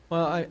each.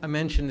 Well, I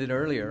mentioned it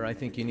earlier. I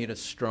think you need a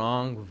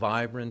strong,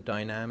 vibrant,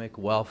 dynamic,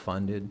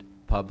 well-funded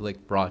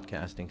public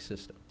broadcasting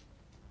system.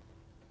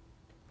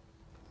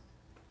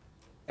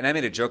 And I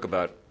made a joke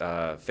about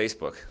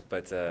Facebook,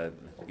 but the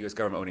U.S.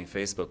 government owning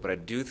Facebook, but I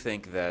do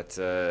think that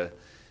the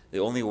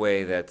only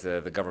way that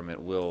the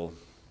government will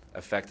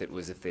affect it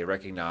was if they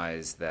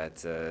recognize that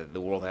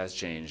the world has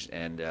changed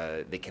and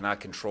they cannot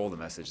control the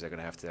message. They're going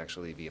to have to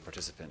actually be a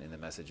participant in the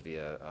message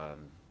via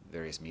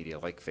various media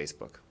like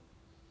Facebook.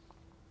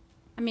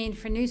 I mean,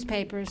 for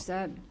newspapers,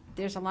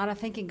 there's a lot of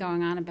thinking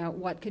going on about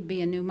what could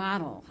be a new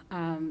model.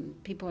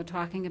 People are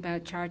talking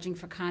about charging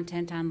for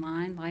content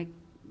online, like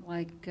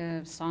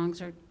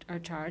songs are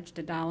charged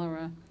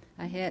 $1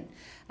 a hit.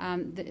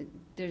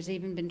 There's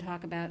even been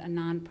talk about a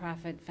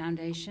nonprofit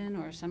foundation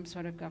or some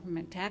sort of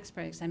government tax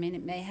breaks. I mean,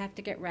 it may have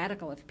to get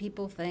radical if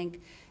people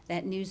think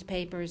that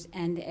newspapers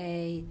and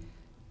an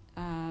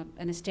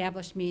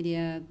established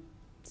media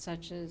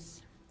such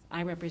as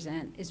I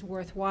represent is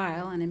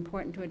worthwhile and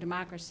important to a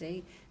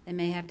democracy, they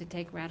may have to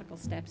take radical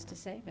steps to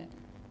save it.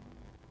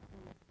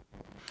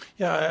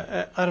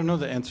 Yeah, I don't know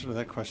the answer to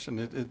that question.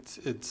 It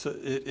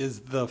is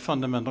the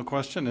fundamental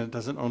question. It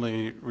doesn't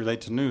only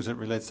relate to news, it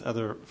relates to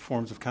other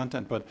forms of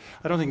content. But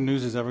I don't think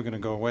news is ever going to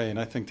go away, and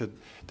I think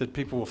that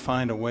people will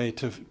find a way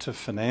to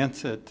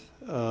finance it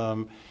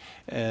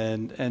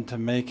and to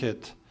make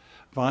it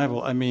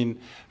viable. I mean,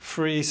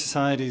 free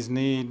societies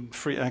need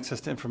free access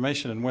to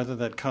information, and whether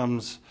that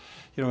comes,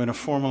 in a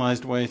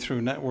formalized way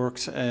through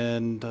networks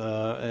and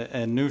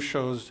news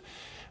shows,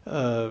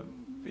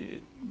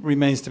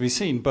 remains to be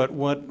seen. But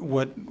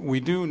what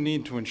we do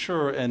need to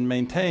ensure and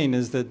maintain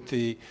is that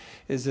the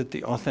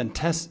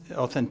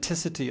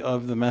authenticity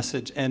of the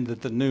message, and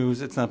that the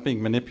news, it's not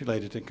being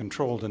manipulated and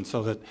controlled, and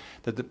so that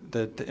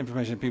the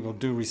information people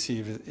do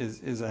receive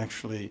is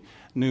actually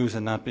news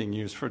and not being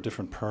used for a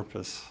different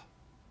purpose.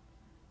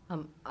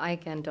 I,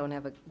 again, don't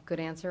have a good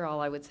answer. All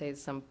I would say is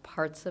some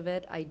parts of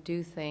it. I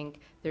do think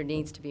there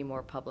needs to be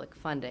more public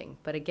funding,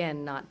 but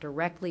again, not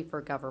directly for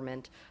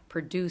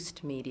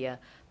government-produced media,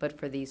 but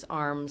for these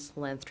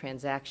arm's-length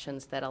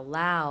transactions that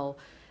allow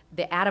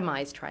the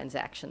atomized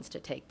transactions to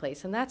take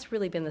place. And that's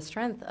really been the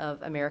strength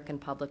of American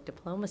public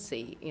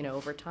diplomacy,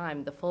 over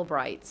time. The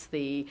Fulbrights,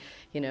 the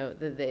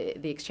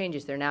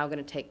exchanges, they're now going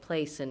to take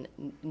place in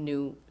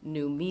new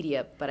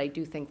media, but I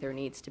do think there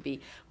needs to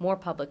be more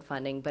public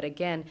funding. But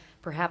again,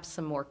 perhaps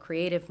some more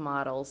creative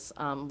models,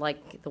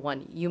 like the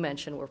one you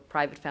mentioned, where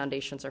private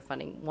foundations are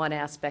funding one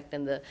aspect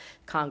and the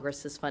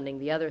Congress is funding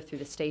the other through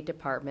the State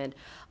Department,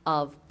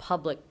 of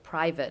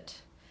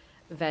public-private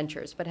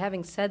ventures. But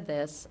having said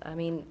this, I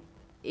mean,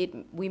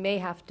 we may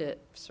have to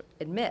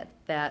admit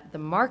that the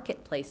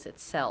marketplace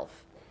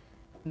itself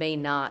may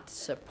not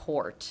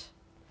support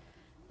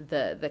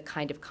the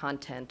kind of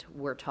content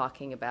we're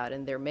talking about,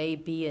 and there may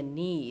be a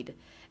need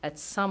at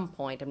some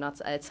point,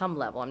 at some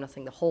level, I'm not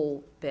saying the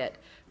whole bit,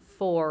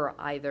 for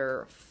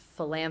either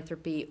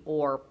philanthropy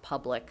or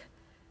public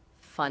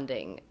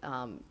funding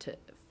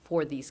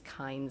for these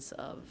kinds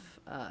of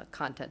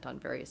content on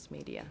various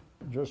media.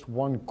 Just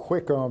one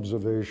quick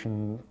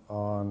observation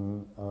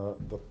on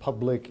the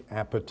public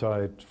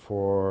appetite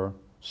for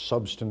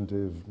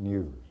substantive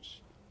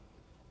news.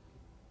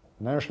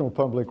 National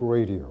Public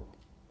Radio,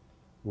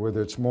 with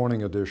its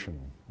morning edition,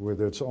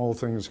 with its All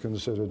Things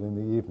Considered in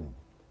the evening,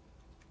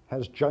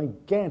 has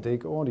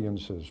gigantic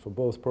audiences for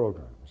both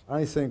programs.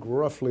 I think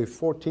roughly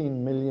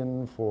 14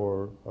 million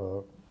for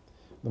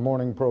the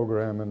morning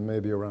program and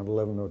maybe around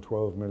 11 or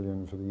 12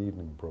 million for the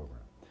evening program.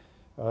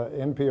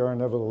 NPR,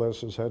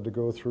 nevertheless, has had to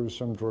go through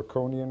some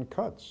draconian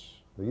cuts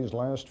these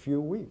last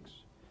few weeks.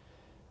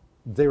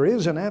 There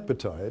is an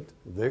appetite.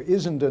 There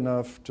isn't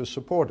enough to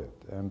support it.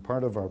 And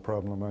part of our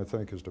problem, I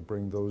think, is to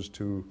bring those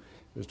two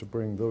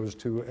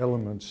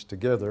elements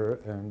together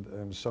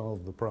and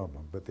solve the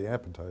problem. But the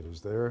appetite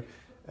is there,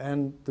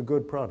 and the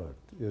good product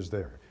is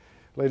there.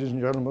 Ladies and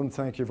gentlemen,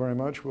 thank you very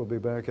much. We'll be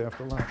back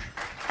after lunch.